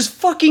point. Which is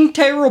fucking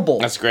terrible.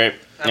 That's great.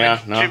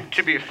 I mean,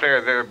 to be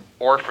fair, they're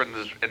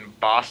orphans in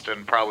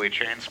Boston, probably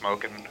chain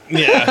smoking.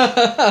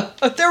 Yeah.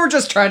 They were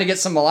just trying to get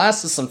some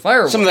molasses and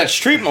firewood. Some of that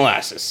street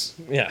molasses.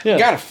 Yeah. You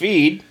gotta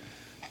feed.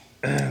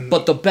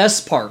 But the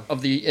best part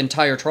of the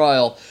entire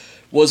trial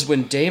was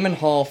when Damon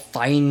Hall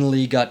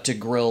finally got to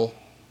grill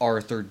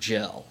Arthur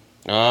Gell.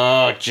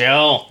 Oh,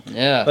 Gell.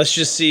 Yeah. Let's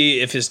just see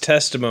if his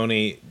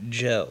testimony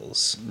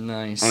gels.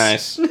 Nice.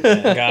 Nice.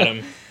 Yeah, got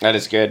him. That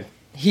is good.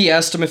 He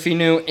asked him if he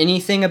knew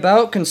anything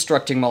about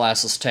constructing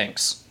molasses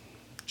tanks.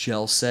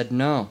 Gell said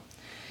no.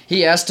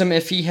 He asked him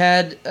if he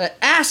had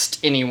asked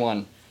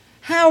anyone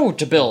how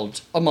to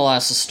build a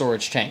molasses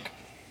storage tank.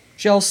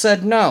 Gell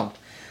said no.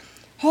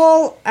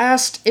 Hall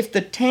asked if the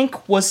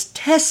tank was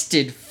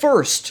tested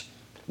first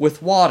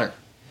with water.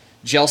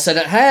 Gell said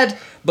it had,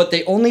 but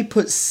they only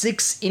put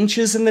 6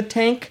 inches in the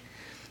tank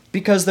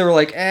because they were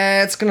like,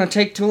 it's gonna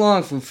take too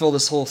long if we fill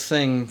this whole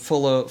thing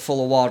full of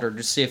water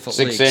to see if it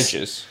 6 leaks.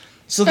 inches.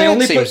 So they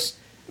only seems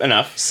put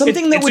enough.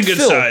 something that It's would a good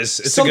fill size.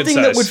 It's a something good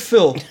that size. would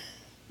fill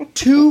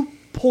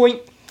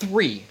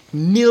 2.3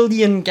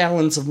 million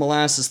gallons of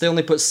molasses. They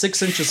only put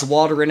 6 inches of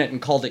water in it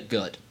and called it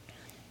good.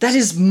 That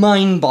is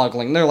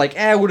mind-boggling. They're like,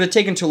 it would have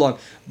taken too long.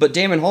 But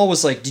Damon Hall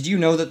was like, did you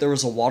know that there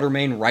was a water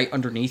main right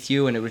underneath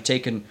you and it would have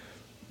taken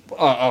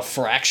a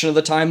fraction of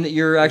the time that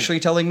you're actually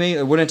telling me?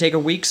 It wouldn't have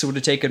taken weeks. It would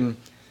have taken,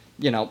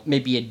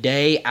 maybe a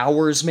day,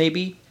 hours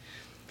maybe.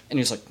 And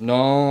he's like,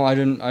 no, I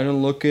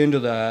didn't look into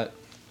that.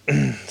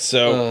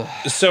 So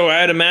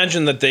I'd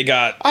imagine that they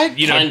got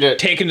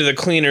taken to the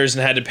cleaners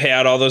and had to pay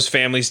out all those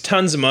families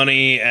tons of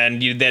money,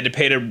 and they had to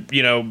pay to rebuild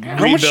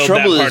that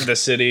part of the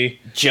city.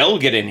 Gell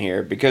get in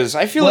here because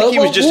I feel like he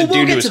was just a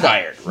dude who was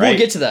hired, right? We'll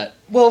get to that.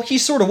 Well, he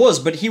sort of was,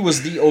 but he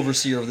was the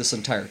overseer of this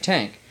entire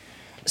tank,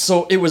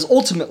 so it was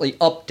ultimately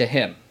up to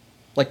him.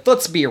 Like,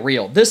 let's be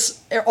real.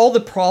 All the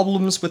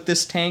problems with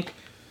this tank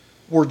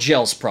were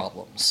Gell's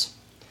problems.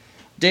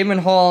 Damon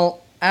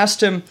Hall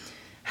asked him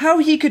how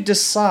he could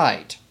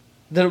decide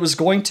that it was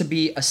going to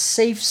be a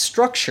safe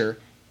structure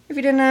if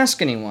he didn't ask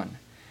anyone.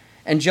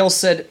 And Gell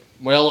said,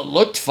 well, it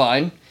looked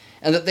fine,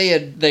 and that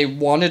they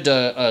wanted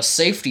a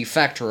safety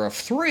factor of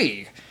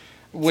 3.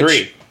 Which,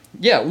 3?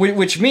 Yeah,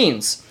 which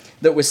means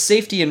that with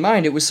safety in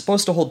mind, it was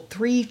supposed to hold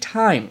 3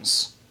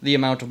 times the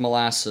amount of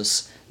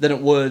molasses than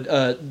it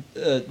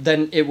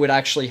would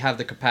actually have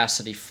the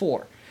capacity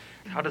for.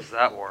 How does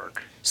that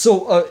work?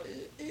 So,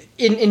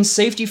 in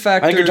safety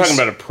factors... I think you're talking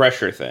about a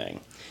pressure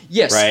thing.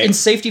 Yes, right? In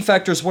safety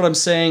factors, what I'm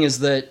saying is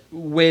that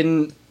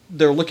when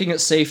they're looking at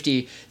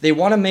safety, they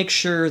want to make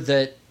sure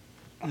that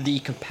the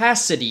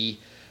capacity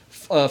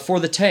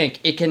for the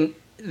tank,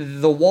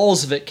 the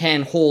walls of it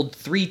can hold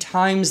 3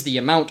 times the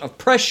amount of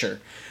pressure,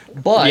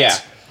 but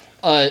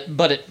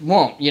it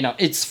won't.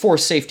 It's for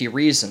safety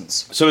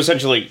reasons. So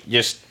essentially,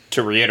 just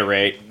to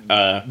reiterate,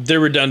 the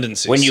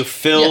redundancies. When you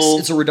fill, yes,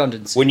 it's a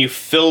redundancy. When you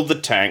fill the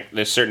tank,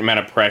 there's a certain amount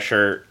of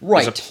pressure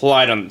is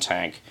applied on the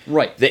tank.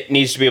 Right. That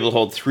needs to be able to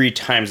hold 3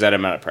 times that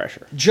amount of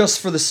pressure. Just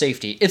for the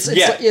safety. It's like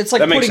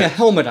that makes putting a sense.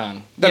 helmet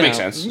on. That makes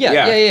sense.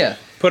 Yeah.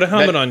 Put a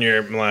helmet on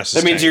your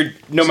molasses That means tank.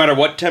 no matter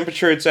what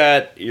temperature it's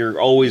at, you're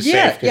always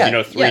safe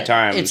because 3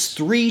 times. It's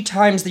 3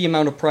 times the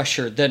amount of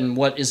pressure than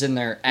what is in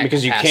there at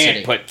because capacity. you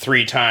can't put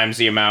 3 times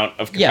the amount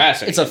of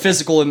capacity. Yeah, it's a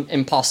physical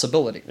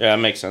impossibility. Yeah,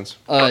 that makes sense.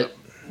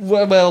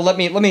 Well, let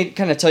me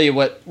kind of tell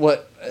you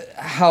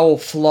how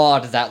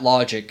flawed that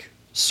logic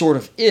sort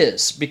of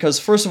is. Because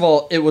first of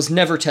all, it was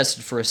never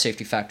tested for a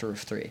safety factor of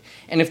 3,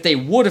 and if they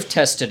would have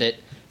tested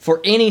it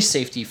for any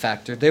safety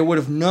factor, they would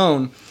have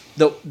known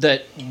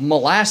that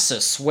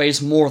molasses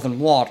weighs more than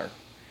water,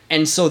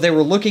 and so they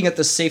were looking at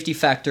the safety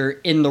factor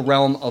in the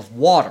realm of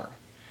water.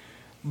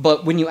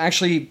 But when you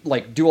actually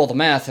do all the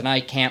math, and I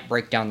can't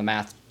break down the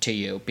math to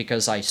you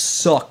because I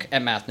suck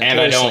at math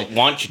notoriously. And I don't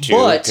want you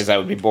to because that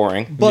would be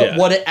boring. But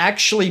what it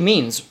actually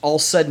means, all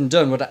said and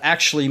done, what it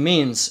actually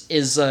means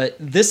is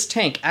this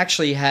tank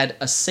actually had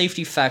a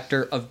safety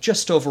factor of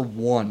just over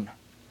 1,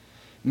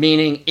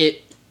 meaning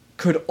it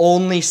could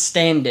only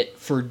stand it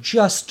for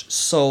just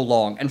so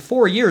long. And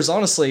 4 years,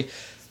 honestly,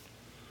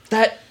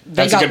 they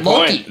got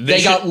lucky.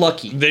 They got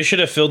lucky. They should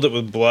have filled it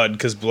with blood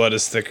because blood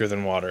is thicker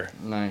than water.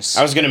 Nice.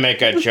 I was going to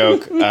make a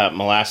joke,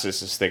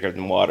 molasses is thicker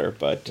than water,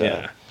 but...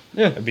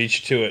 I beat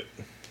you to it.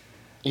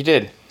 You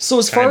did. So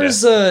as far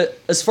as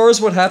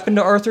what happened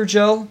to Arthur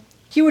Gell,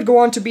 he would go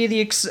on to be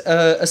the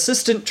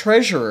assistant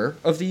treasurer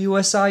of the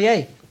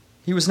USIA.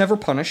 He was never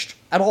punished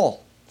at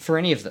all for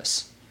any of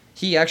this.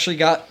 He actually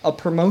got a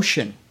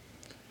promotion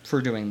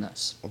for doing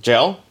this.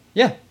 Gell?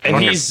 Yeah. And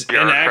he's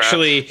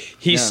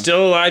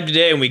still alive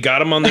today, and we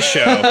got him on the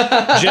show.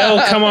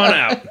 Gell, come on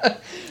out.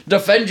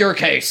 Defend your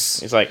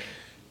case. He's like...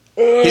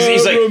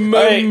 He's like,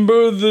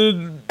 remember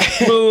the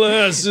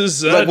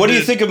molasses. Like, what do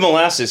you think of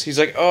molasses? He's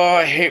like, oh,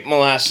 I hate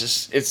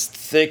molasses. It's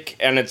thick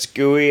and it's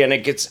gooey and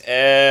it gets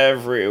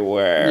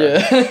everywhere.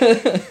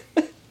 Yeah.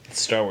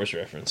 Star Wars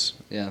reference.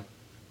 Yeah.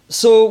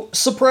 So,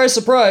 surprise,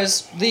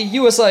 surprise, the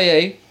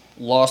USIA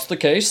lost the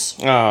case.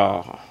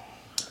 Oh.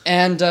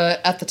 And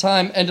at the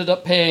time ended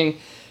up paying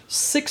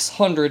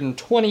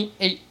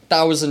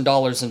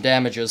 $628,000 in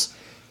damages.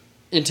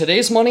 In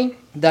today's money,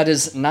 that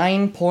is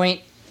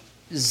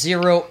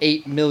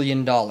 $9.08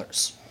 million,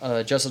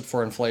 adjusted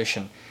for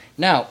inflation.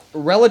 Now,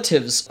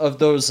 relatives of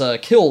those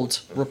killed,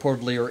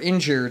 reportedly, or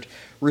injured,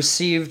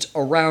 received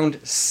around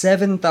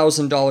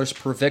 $7,000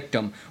 per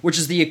victim, which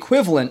is the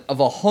equivalent of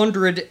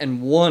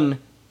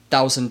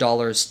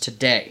 $101,000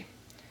 today,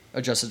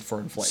 adjusted for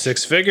inflation.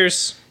 6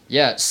 figures.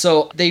 Yeah,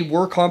 so they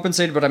were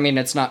compensated, but I mean,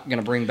 it's not going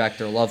to bring back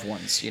their loved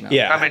ones, you know?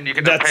 Yeah. I mean, you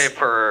can pay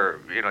for,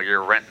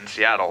 your rent in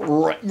Seattle.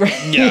 Right,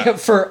 Yeah.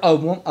 for a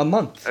month. A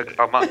month,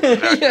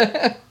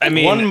 exactly. I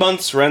mean, 1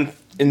 month's rent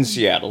in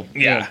Seattle.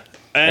 yeah.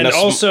 And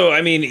also,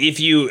 I mean,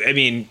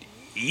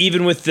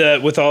 even with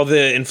all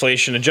the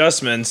inflation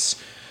adjustments,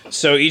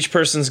 so each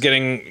person's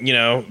getting,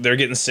 they're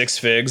getting 6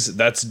 figs.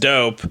 That's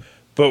dope.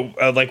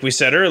 But like we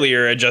said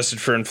earlier,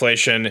 adjusted for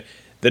inflation,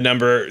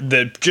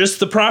 just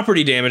the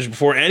property damage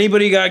before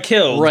anybody got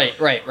killed. Right.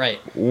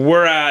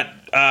 We're at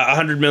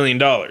 $100 million.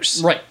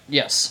 Right,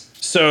 yes.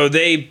 So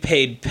they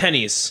paid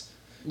pennies.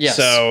 Yes.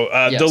 So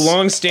Yes. the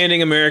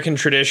long-standing American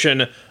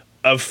tradition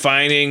of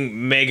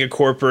fining mega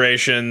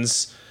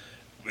corporations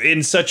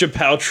in such a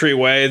paltry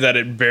way that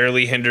it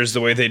barely hinders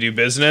the way they do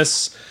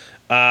business.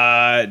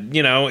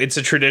 It's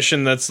a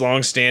tradition that's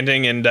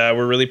long-standing, and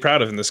we're really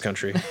proud of in this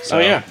country. So, Oh,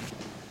 yeah.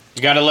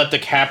 You gotta let the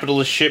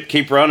capitalist ship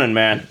keep running,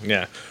 man.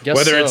 Yeah. Guess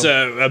Whether so.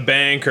 it's a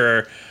bank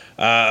or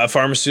a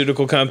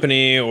pharmaceutical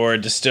company or a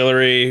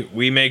distillery,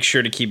 we make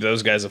sure to keep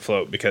those guys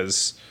afloat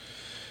because,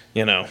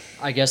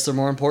 I guess they're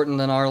more important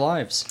than our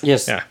lives.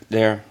 Yes. Yeah.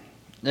 There.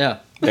 Yeah.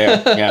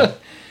 Yeah.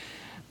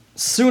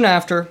 Soon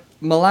after,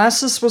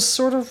 molasses was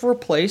sort of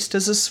replaced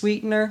as a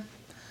sweetener,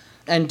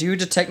 and due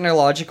to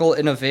technological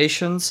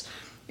innovations,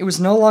 it was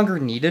no longer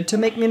needed to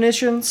make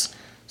munitions,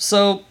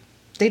 so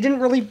they didn't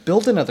really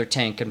build another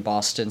tank in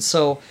Boston.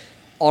 So,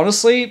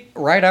 honestly,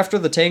 right after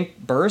the tank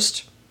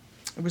burst,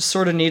 it was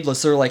sort of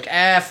needless. They're like,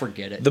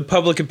 forget it. the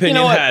public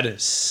opinion what? had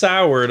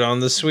soured on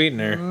the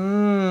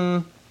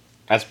sweetener.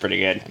 That's pretty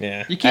good.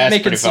 Yeah. You keep That's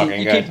making pretty some.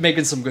 fucking You good. keep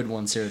making some good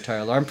ones here,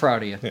 Tyler. I'm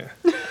proud of you. Yeah.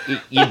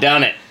 You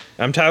done it.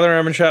 I'm Tyler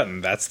Armantrout,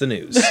 and that's the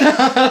news.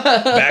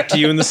 Back to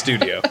you in the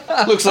studio.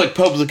 Looks like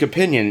public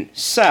opinion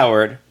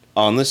soured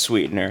on the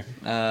sweetener.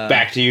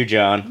 Back to you,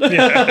 John.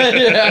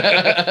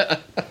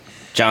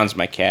 John's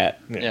my cat.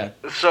 Yeah.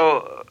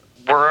 So,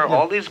 were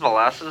all these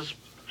molasses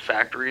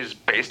factories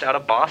based out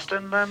of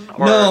Boston then?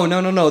 Or?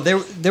 No.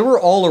 They were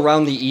all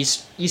around the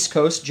East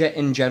Coast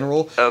in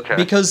general. Okay.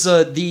 Because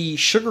the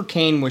sugar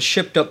cane was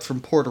shipped up from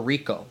Puerto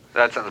Rico.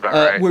 That sounds about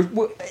right.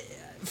 We're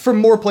from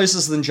more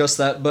places than just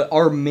that, but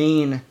our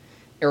main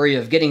area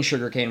of getting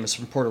sugar cane was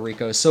from Puerto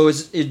Rico. So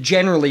it's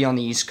generally on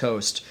the East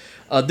Coast.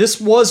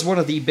 This was one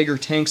of the bigger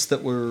tanks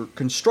that were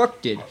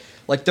constructed.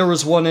 Like, there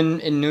was one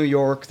in New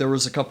York, there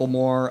was a couple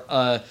more,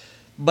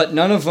 but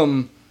none of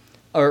them,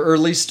 or at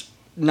least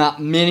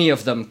not many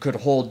of them, could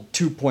hold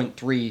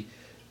 2.3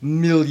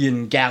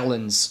 million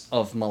gallons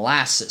of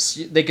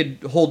molasses. They could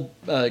hold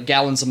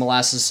gallons of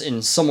molasses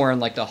in somewhere in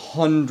like the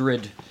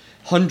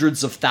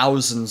hundreds of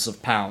thousands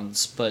of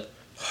pounds, but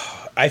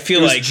I feel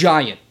it was like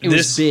giant. It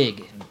was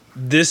big.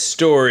 this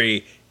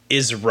story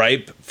is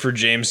ripe for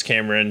James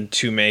Cameron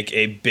to make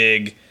a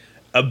big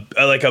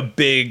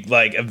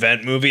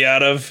event movie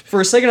out of.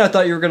 For a second, I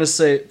thought you were going to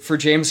say for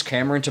James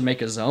Cameron to make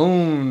his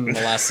own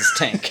molasses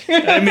tank.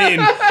 I mean,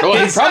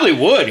 Well, he probably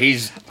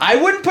would. I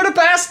wouldn't put it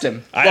past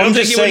him. I don't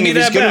think he would be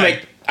that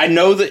bad. I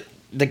know that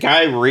the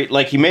guy,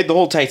 he made the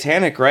whole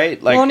Titanic,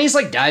 right? Like, Well, and he's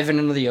like diving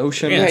into the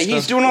ocean. yeah, and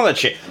he's stuff. doing all that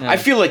shit. I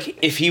feel like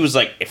if he was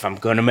like, if I'm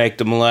gonna make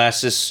the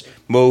molasses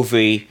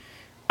movie,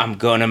 I'm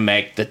gonna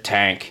make the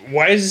tank.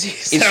 Why does he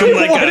It's- sound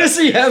like Why does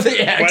he have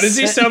the accent? Why does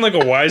he sound like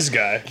a wise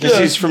guy? Because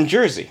he's from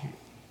Jersey.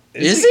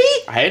 Is he?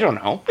 I don't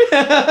know.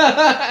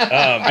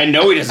 I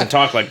know he doesn't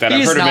talk like that. I've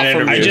He's heard him in not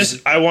from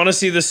interviews. I want to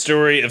see the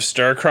story of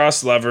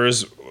star-crossed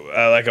lovers,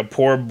 like a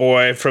poor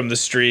boy from the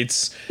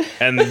streets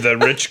and the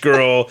rich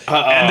girl,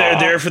 and they're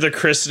there for the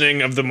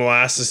christening of the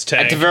molasses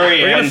tank. At the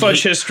very We're gonna end,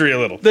 fudge history a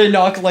little. They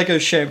knock like a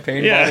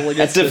champagne Yeah. bottle At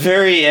against the it.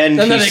 very end,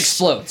 And then it he's-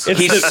 explodes.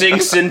 he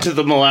sinks into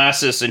the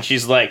molasses, and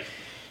she's like,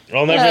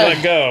 I'll never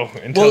let go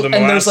until Well, the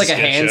and molasses there's like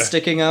a gets hand ya.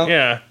 sticking out.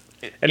 Yeah,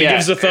 and Yeah. he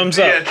gives a thumbs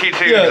Yeah, up.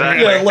 T2,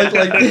 Yeah,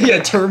 exactly.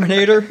 yeah,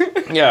 Terminator.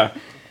 yeah.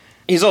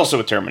 He's also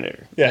a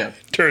Terminator. Yeah,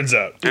 turns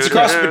out. It's a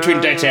cross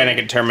between Titanic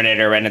and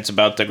Terminator, and it's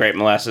about the Great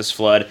Molasses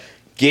Flood.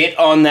 Get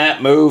on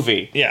that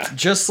movie. Yeah,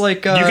 Just like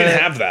you can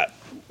have that.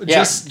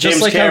 just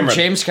James like Cameron. how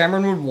James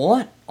Cameron would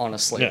want,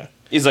 honestly. Yeah,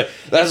 He's like,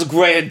 that's a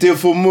great idea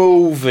for a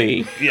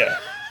movie. yeah.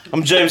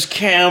 I'm James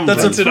Cameron.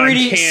 That's a an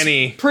pretty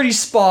uncanny- pretty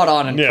spot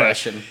on Yeah.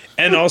 impression.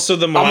 And also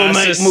the I'm gonna make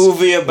molasses a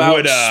movie about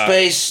would,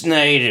 space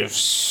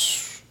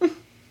natives.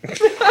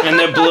 And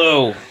they're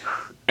blue.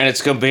 And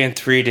it's gonna be in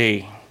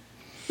 3D.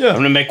 Yeah. I'm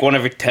gonna make one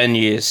every 10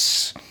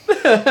 years.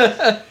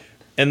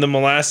 And the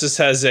molasses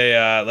has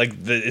a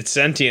it's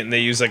sentient. And they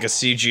use like a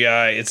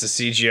CGI. It's a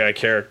CGI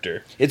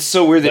character. It's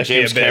so weird that Like the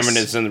James Abyss. Cameron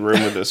is in the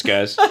room with this,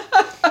 guys.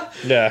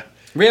 Yeah.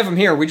 We have him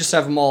here. We just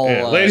have him all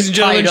Ladies and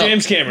gentlemen, tied up.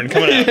 James Cameron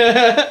coming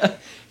out.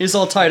 He's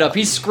all tied up.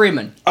 He's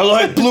screaming. I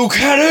like blue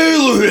cat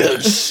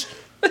aliens.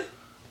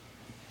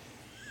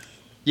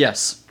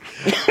 Yes.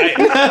 Okay,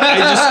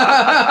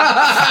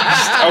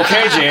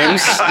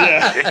 James.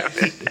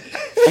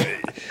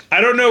 I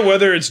don't know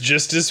whether it's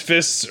just his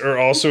fists or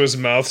also his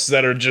mouths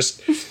that are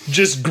just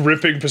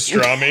gripping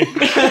pastrami.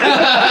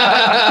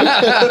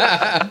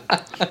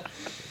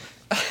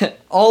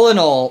 All in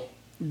all,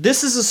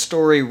 this is a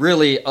story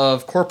really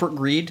of corporate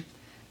greed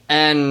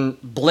and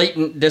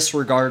blatant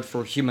disregard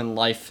for human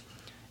life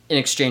in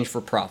exchange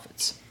for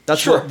profits.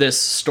 That's Sure. what this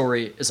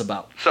story is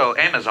about. So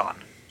Amazon.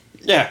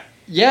 Yeah.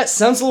 Yeah, it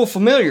sounds a little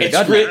familiar,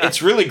 doesn't it?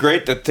 It's really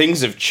great that things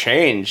have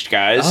changed,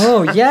 guys.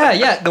 Oh,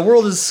 yeah. The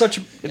world is such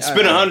a... It's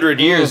been 100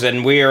 years,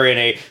 and we are in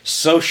a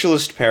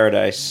socialist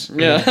paradise.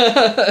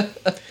 Yeah.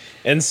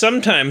 And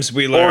sometimes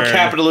we Or learn...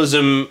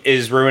 capitalism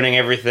is ruining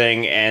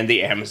everything, and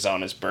the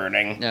Amazon is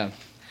burning. Yeah.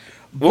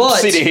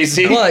 Whoopsie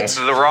daisy. But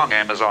The wrong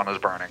Amazon is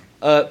burning.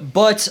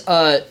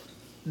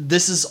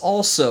 this is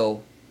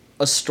also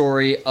a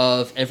story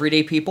of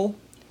everyday people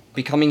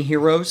becoming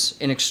heroes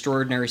in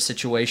extraordinary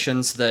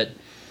situations that...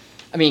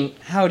 I mean,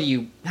 how do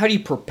you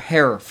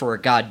prepare for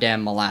a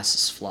goddamn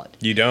molasses flood?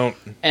 You don't.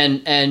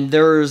 And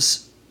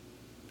there's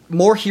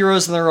more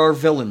heroes than there are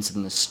villains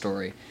in this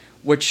story,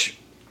 which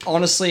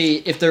honestly,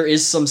 if there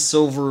is some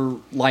silver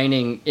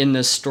lining in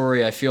this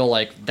story, I feel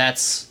like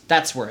that's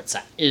where it's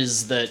at.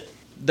 Is that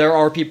there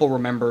are people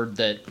remembered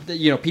that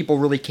people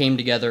really came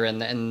together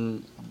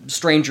and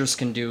strangers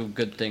can do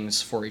good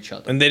things for each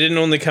other. And they didn't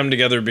only come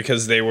together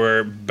because they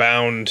were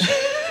bound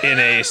in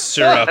a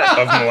syrup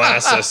of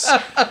molasses.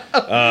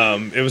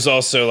 It was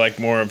also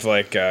more of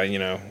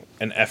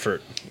an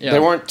effort. Yeah. They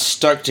weren't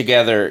stuck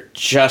together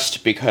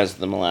just because of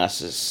the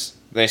molasses.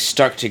 They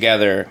stuck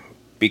together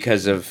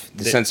because of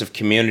the sense of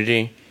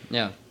community,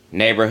 Yeah.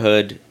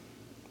 neighborhood,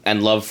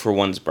 and love for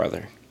one's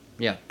brother.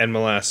 Yeah. And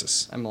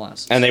molasses. And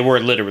molasses. And they were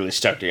literally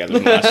stuck together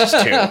with molasses,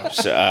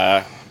 too. So,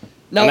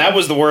 Now, and that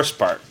was the worst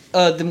part.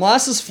 the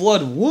molasses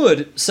flood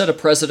would set a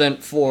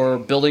precedent for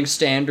building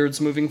standards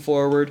moving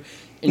forward.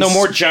 No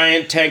more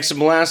giant tanks of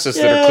molasses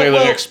that are clearly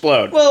going to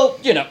explode. Well,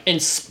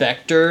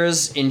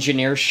 inspectors,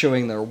 engineers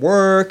showing their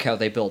work, how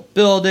they build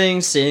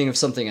buildings, seeing if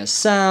something is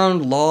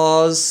sound,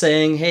 laws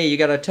saying, hey, you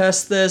gotta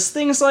test this,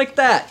 things like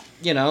that,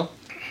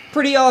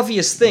 Pretty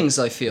obvious things,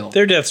 I feel.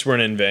 Their deaths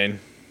weren't in vain.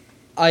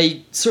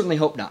 I certainly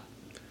hope not.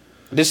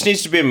 This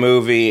needs to be a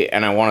movie,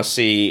 and I want to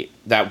see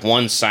that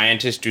one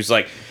scientist who's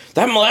like,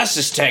 that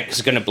molasses tank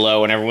is going to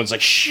blow, and everyone's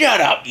like, shut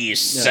up, you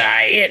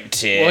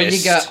scientist. Well,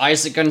 you got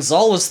Isaac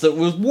Gonzalez that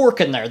was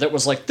working there that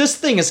was like, this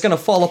thing is gonna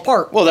fall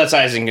apart. Well, that's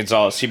Isaac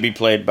Gonzalez. He'd be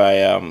played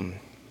by, I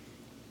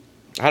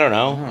don't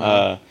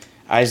know.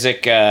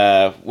 Isaac,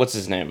 what's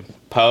his name?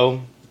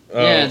 Poe?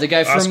 Yeah, the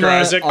guy from Oscar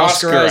Isaac?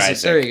 Oscar Isaac.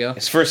 There you go.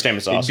 His first name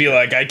is He'd Oscar. be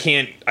like, I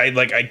can't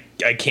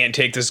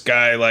take this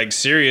guy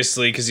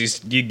seriously because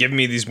you give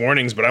me these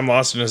warnings, but I'm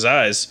lost in his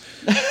eyes.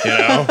 He's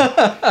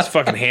a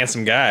fucking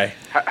handsome guy.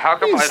 How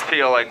come I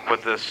feel like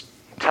with this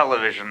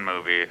television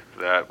movie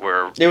that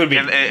we're It would be-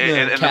 in the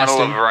middle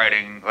casting. of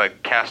writing,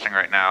 casting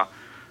right now,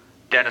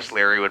 Dennis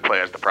Leary would play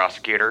as the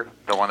prosecutor,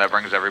 the one that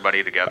brings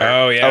everybody together.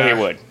 Oh, yeah. Oh, he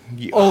would.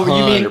 Oh,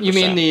 you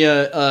mean 100%.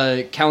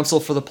 the counsel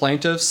for the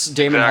plaintiffs,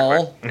 Damon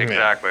Hall?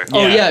 Exactly.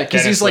 Oh Yeah, yeah,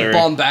 because Dennis he's like Leary.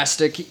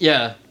 bombastic.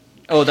 Yeah.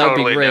 Oh, that would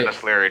Totally be great.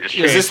 Dennis Leary. Just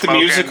Is this the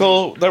chain-smoking.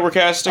 musical that we're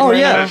casting Oh, right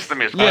yeah. now? This is the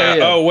musical. Yeah,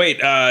 yeah. Oh wait,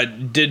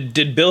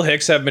 did Bill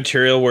Hicks have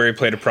material where he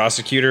played a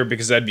prosecutor?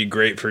 Because that'd be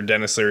great for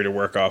Dennis Leary to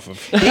work off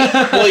of.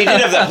 Well, he did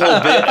have that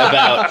whole bit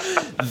about...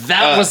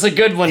 That was a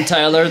good one,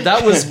 Tyler.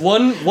 That was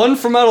one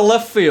from out of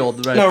left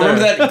field, right No, there.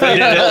 remember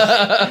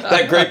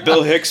that great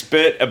Bill Hicks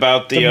bit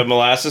about the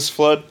molasses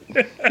flood?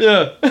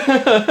 Yeah.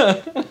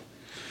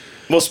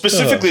 Well,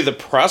 specifically the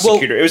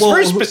prosecutor. It was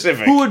very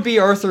specific. Who would be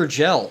Arthur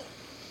Gell?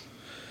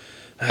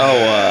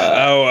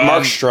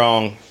 Mark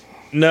Strong.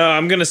 No,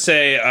 I'm gonna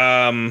say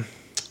Is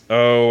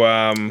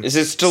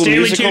it still Stanley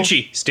musical?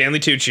 Tucci. Stanley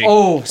Tucci.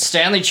 Oh,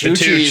 Stanley Tucci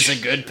Tooch. is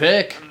a good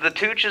pick. The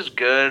Tooch is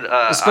good.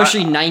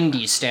 Especially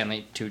 90s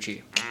Stanley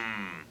Tucci.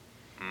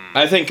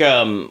 I think,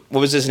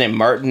 what was his name?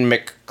 Martin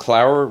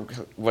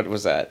McClower? What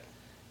was that?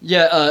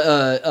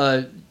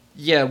 Yeah,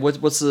 yeah,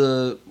 what's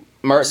the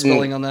Martin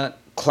spelling on that?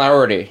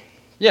 Clougherty.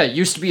 Yeah,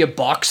 used to be a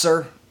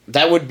boxer.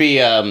 That would be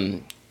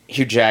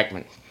Hugh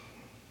Jackman.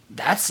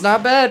 That's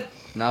not bad.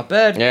 Not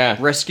bad. Yeah.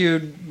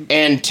 Rescued.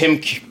 And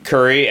Tim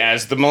Curry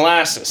as the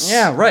molasses.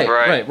 Yeah, right.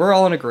 Right. We're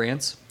all in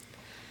agreement.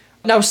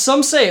 Now,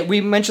 some say,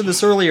 we mentioned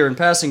this earlier in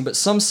passing, but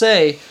some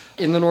say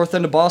in the north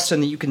end of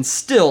Boston that you can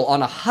still,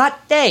 on a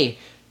hot day,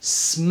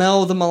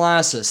 smell the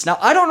molasses. Now,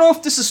 I don't know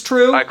if this is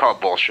true. I call it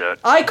bullshit.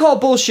 I call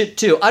bullshit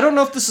too. I don't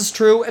know if this is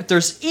true. If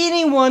there's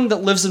anyone that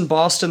lives in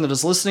Boston that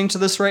is listening to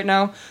this right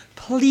now,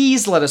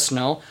 please let us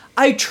know.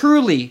 I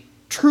truly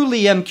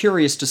truly am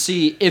curious to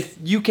see if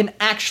you can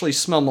actually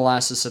smell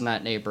molasses in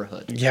that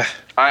neighborhood. Yeah.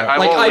 I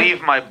will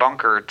leave my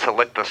bunker to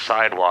lick the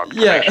sidewalk to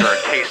make sure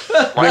it tastes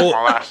like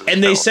molasses.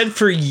 And they said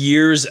for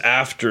years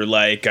after,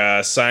 like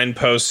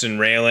signposts and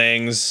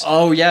railings.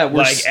 Oh yeah,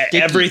 like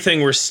sticky.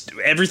 everything was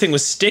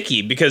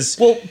sticky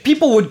because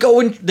people would go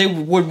and they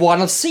would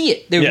want to see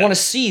it. They would want to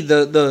see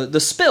the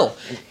spill,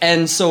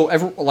 and so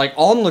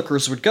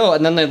onlookers would go,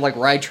 and then they'd like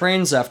ride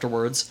trains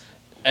afterwards,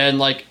 and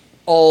like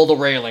all the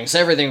railings,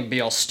 everything would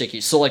be all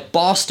sticky. So like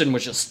Boston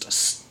was just a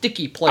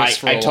sticky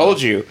place. I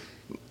told you.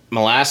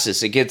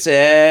 Molasses, it gets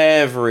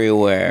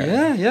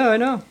everywhere. Yeah, I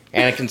know.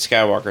 Anakin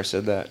Skywalker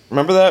said that.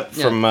 Remember that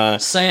from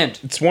sand?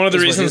 It's one of the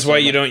reasons why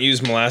you don't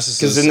use molasses.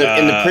 Because in the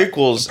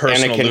prequels,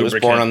 Anakin was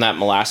born on that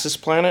molasses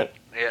planet.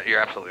 Yeah, you're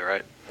absolutely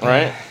right.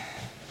 Right.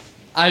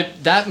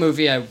 That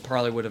movie I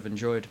probably would have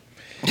enjoyed.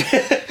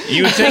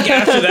 You would think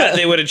after that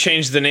they would have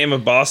changed the name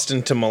of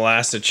Boston to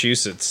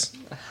Massachusetts.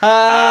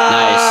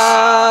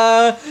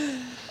 Nice.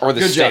 Or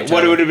the state. Job,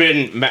 what it would have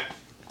been,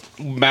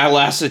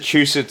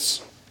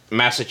 Massachusetts.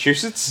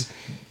 Massachusetts?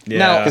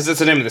 Yeah. Because it's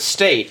the name of the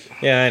state.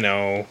 Yeah, I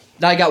know.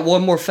 Now I got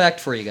one more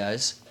fact for you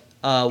guys.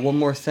 One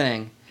more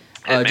thing.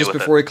 Just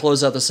before we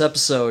close out this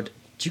episode,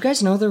 do you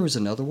guys know there was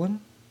another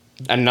one?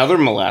 Another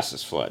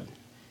molasses flood.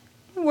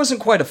 It wasn't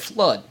quite a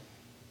flood,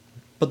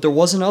 but there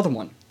was another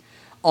one.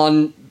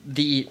 On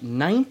the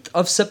 9th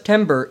of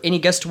September, any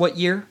guess to what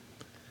year?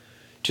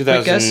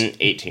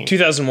 2018.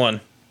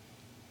 2001.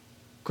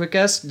 Quick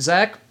guess,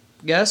 Zach?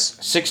 Guess?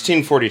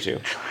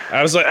 1642.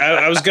 I was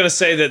gonna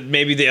say that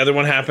maybe the other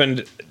one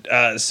happened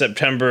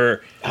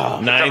September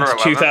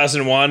 9th,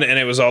 2001, and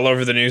it was all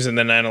over the news, and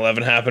then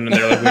 9/11 happened, and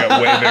they're like, we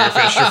got way bigger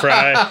fish to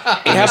fry.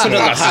 It happened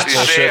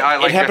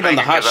on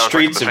the hot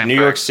streets of New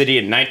York City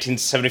in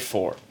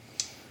 1974.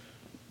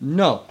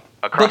 No.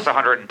 Across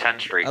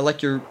 110th Street.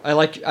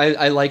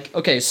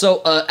 Okay,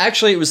 so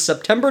actually it was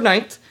September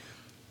 9th,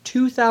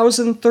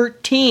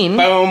 2013.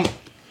 Boom.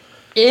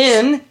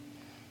 In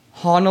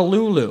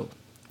Honolulu.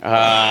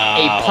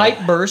 A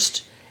pipe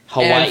burst.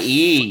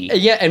 Hawaii.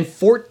 And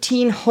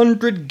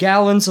 1,400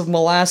 gallons of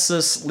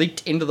molasses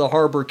leaked into the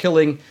harbor,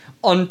 killing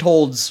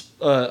untold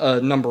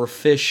number of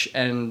fish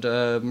and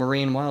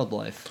marine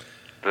wildlife.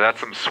 That's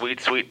some sweet,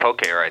 sweet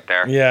poke right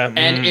there. Yeah.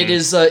 And it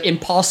is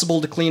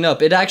impossible to clean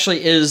up. It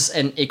actually is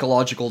an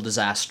ecological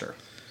disaster.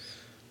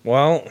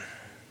 Well,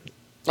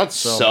 that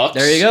sucks.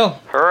 There you go.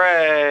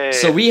 Hooray!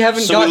 So we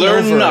haven't gotten over...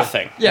 we learned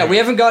nothing. Yeah, we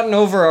haven't gotten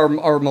over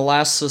our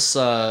molasses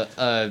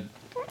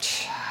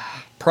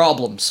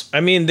problems.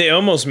 I mean, they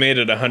almost made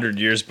it 100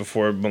 years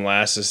before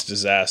molasses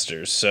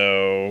disasters,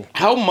 so...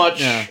 How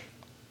much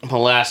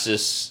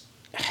molasses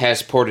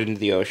has poured into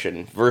the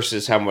ocean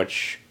versus how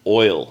much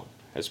oil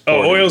has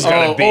poured oil's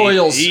gotta be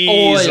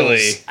easily.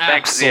 Oils,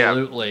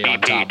 absolutely.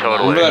 BP,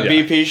 totally. Remember that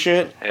BP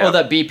shit? Yeah. Oh,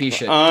 that BP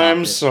shit.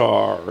 I'm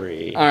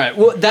sorry. All right,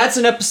 well, that's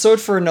an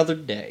episode for another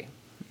day.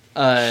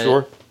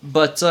 Sure.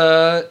 But,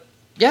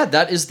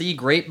 that is the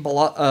Great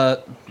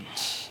Molasses.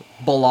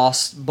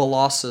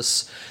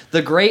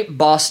 The Great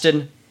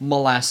Boston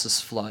Molasses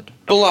Flood.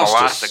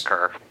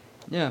 Bolastiker.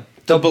 Yeah.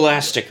 The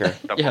Bolastiker.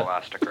 The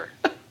Bolastiker.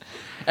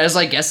 As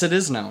I guess it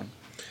is known.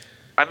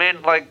 I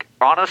mean, like,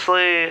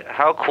 honestly,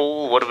 how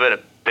cool would have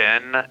it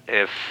been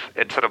if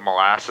instead of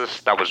molasses,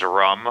 that was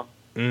rum?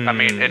 I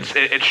mean,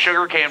 it's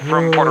sugar cane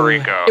from Puerto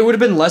Rico. It would have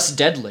been less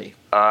deadly.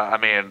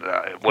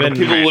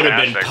 People would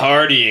have been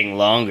partying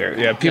longer.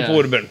 Yeah, people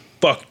would have been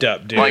fucked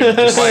up, dude. Like,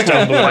 just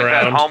stumbling like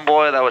around. that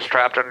homeboy that was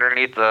trapped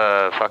underneath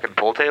the fucking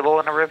pool table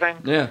and everything.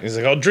 Yeah. He's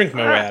like, I'll drink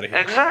my way out of here.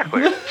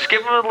 Exactly. Just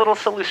give him a little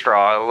silly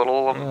straw, a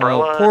little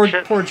umbrella. Poor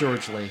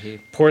George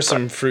Leahy. Pour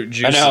some fruit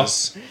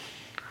juices. I know.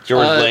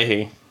 George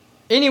Leahy.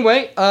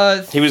 Anyway,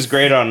 he was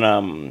great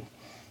on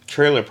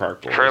Trailer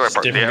Park Boys. Trailer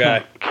Park, Different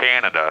guy.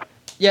 Canada.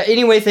 Yeah,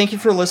 anyway, thank you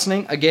for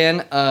listening.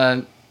 Again,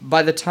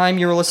 by the time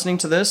you're listening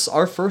to this,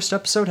 our first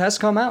episode has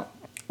come out.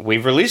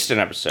 We've released an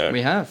episode.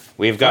 We have.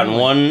 We've gotten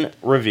one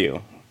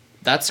review.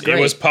 That's great.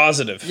 It was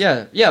positive.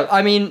 Yeah.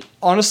 I mean,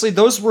 honestly,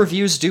 those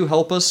reviews do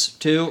help us,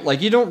 too.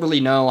 Like, you don't really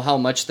know how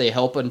much they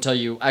help until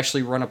you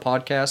actually run a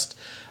podcast.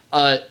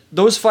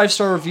 Those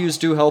 5-star reviews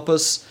do help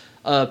us.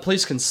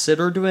 Please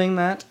consider doing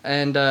that.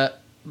 And,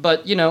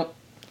 but, you know...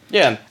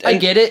 Yeah. I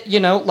get it, you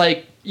know,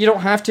 like... You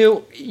don't have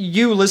to.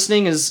 You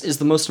listening is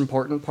the most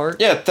important part.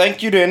 Yeah,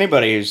 thank you to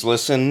anybody who's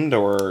listened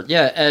or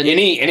and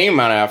any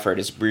amount of effort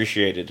is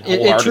appreciated.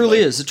 It truly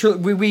is.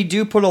 We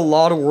do put a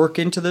lot of work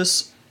into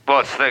this.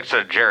 Well, it's thanks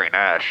to Jerry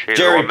Nash. He's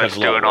Jerry the one that's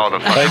doing all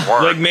the fucking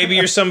work. Like maybe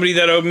you're somebody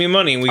that owed me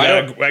money. And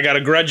I got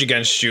a grudge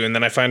against you, and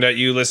then I find out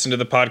you listened to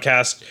the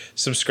podcast,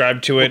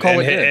 subscribed to it,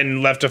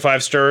 and left a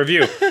 5-star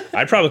review.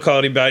 I'd probably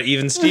call it about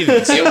even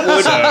Stevens. It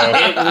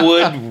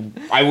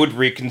would. I would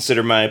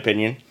reconsider my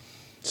opinion.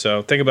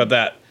 So think about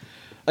that.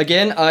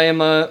 Again,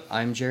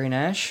 I'm Jerry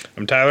Nash.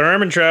 I'm Tyler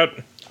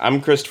Ermintrout. I'm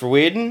Christopher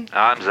Whedon.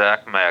 I'm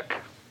Zach Meck.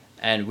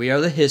 And we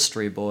are the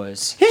History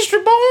Boys. History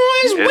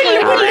Boys! Have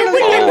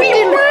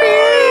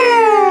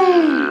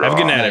a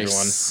good night,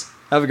 everyone.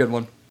 Have a good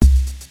one.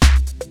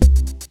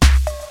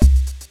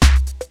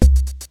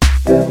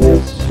 It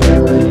was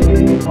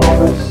very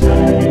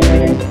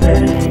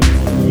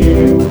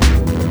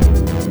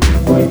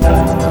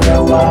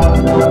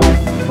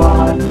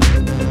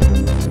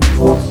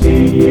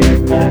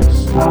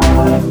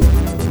time.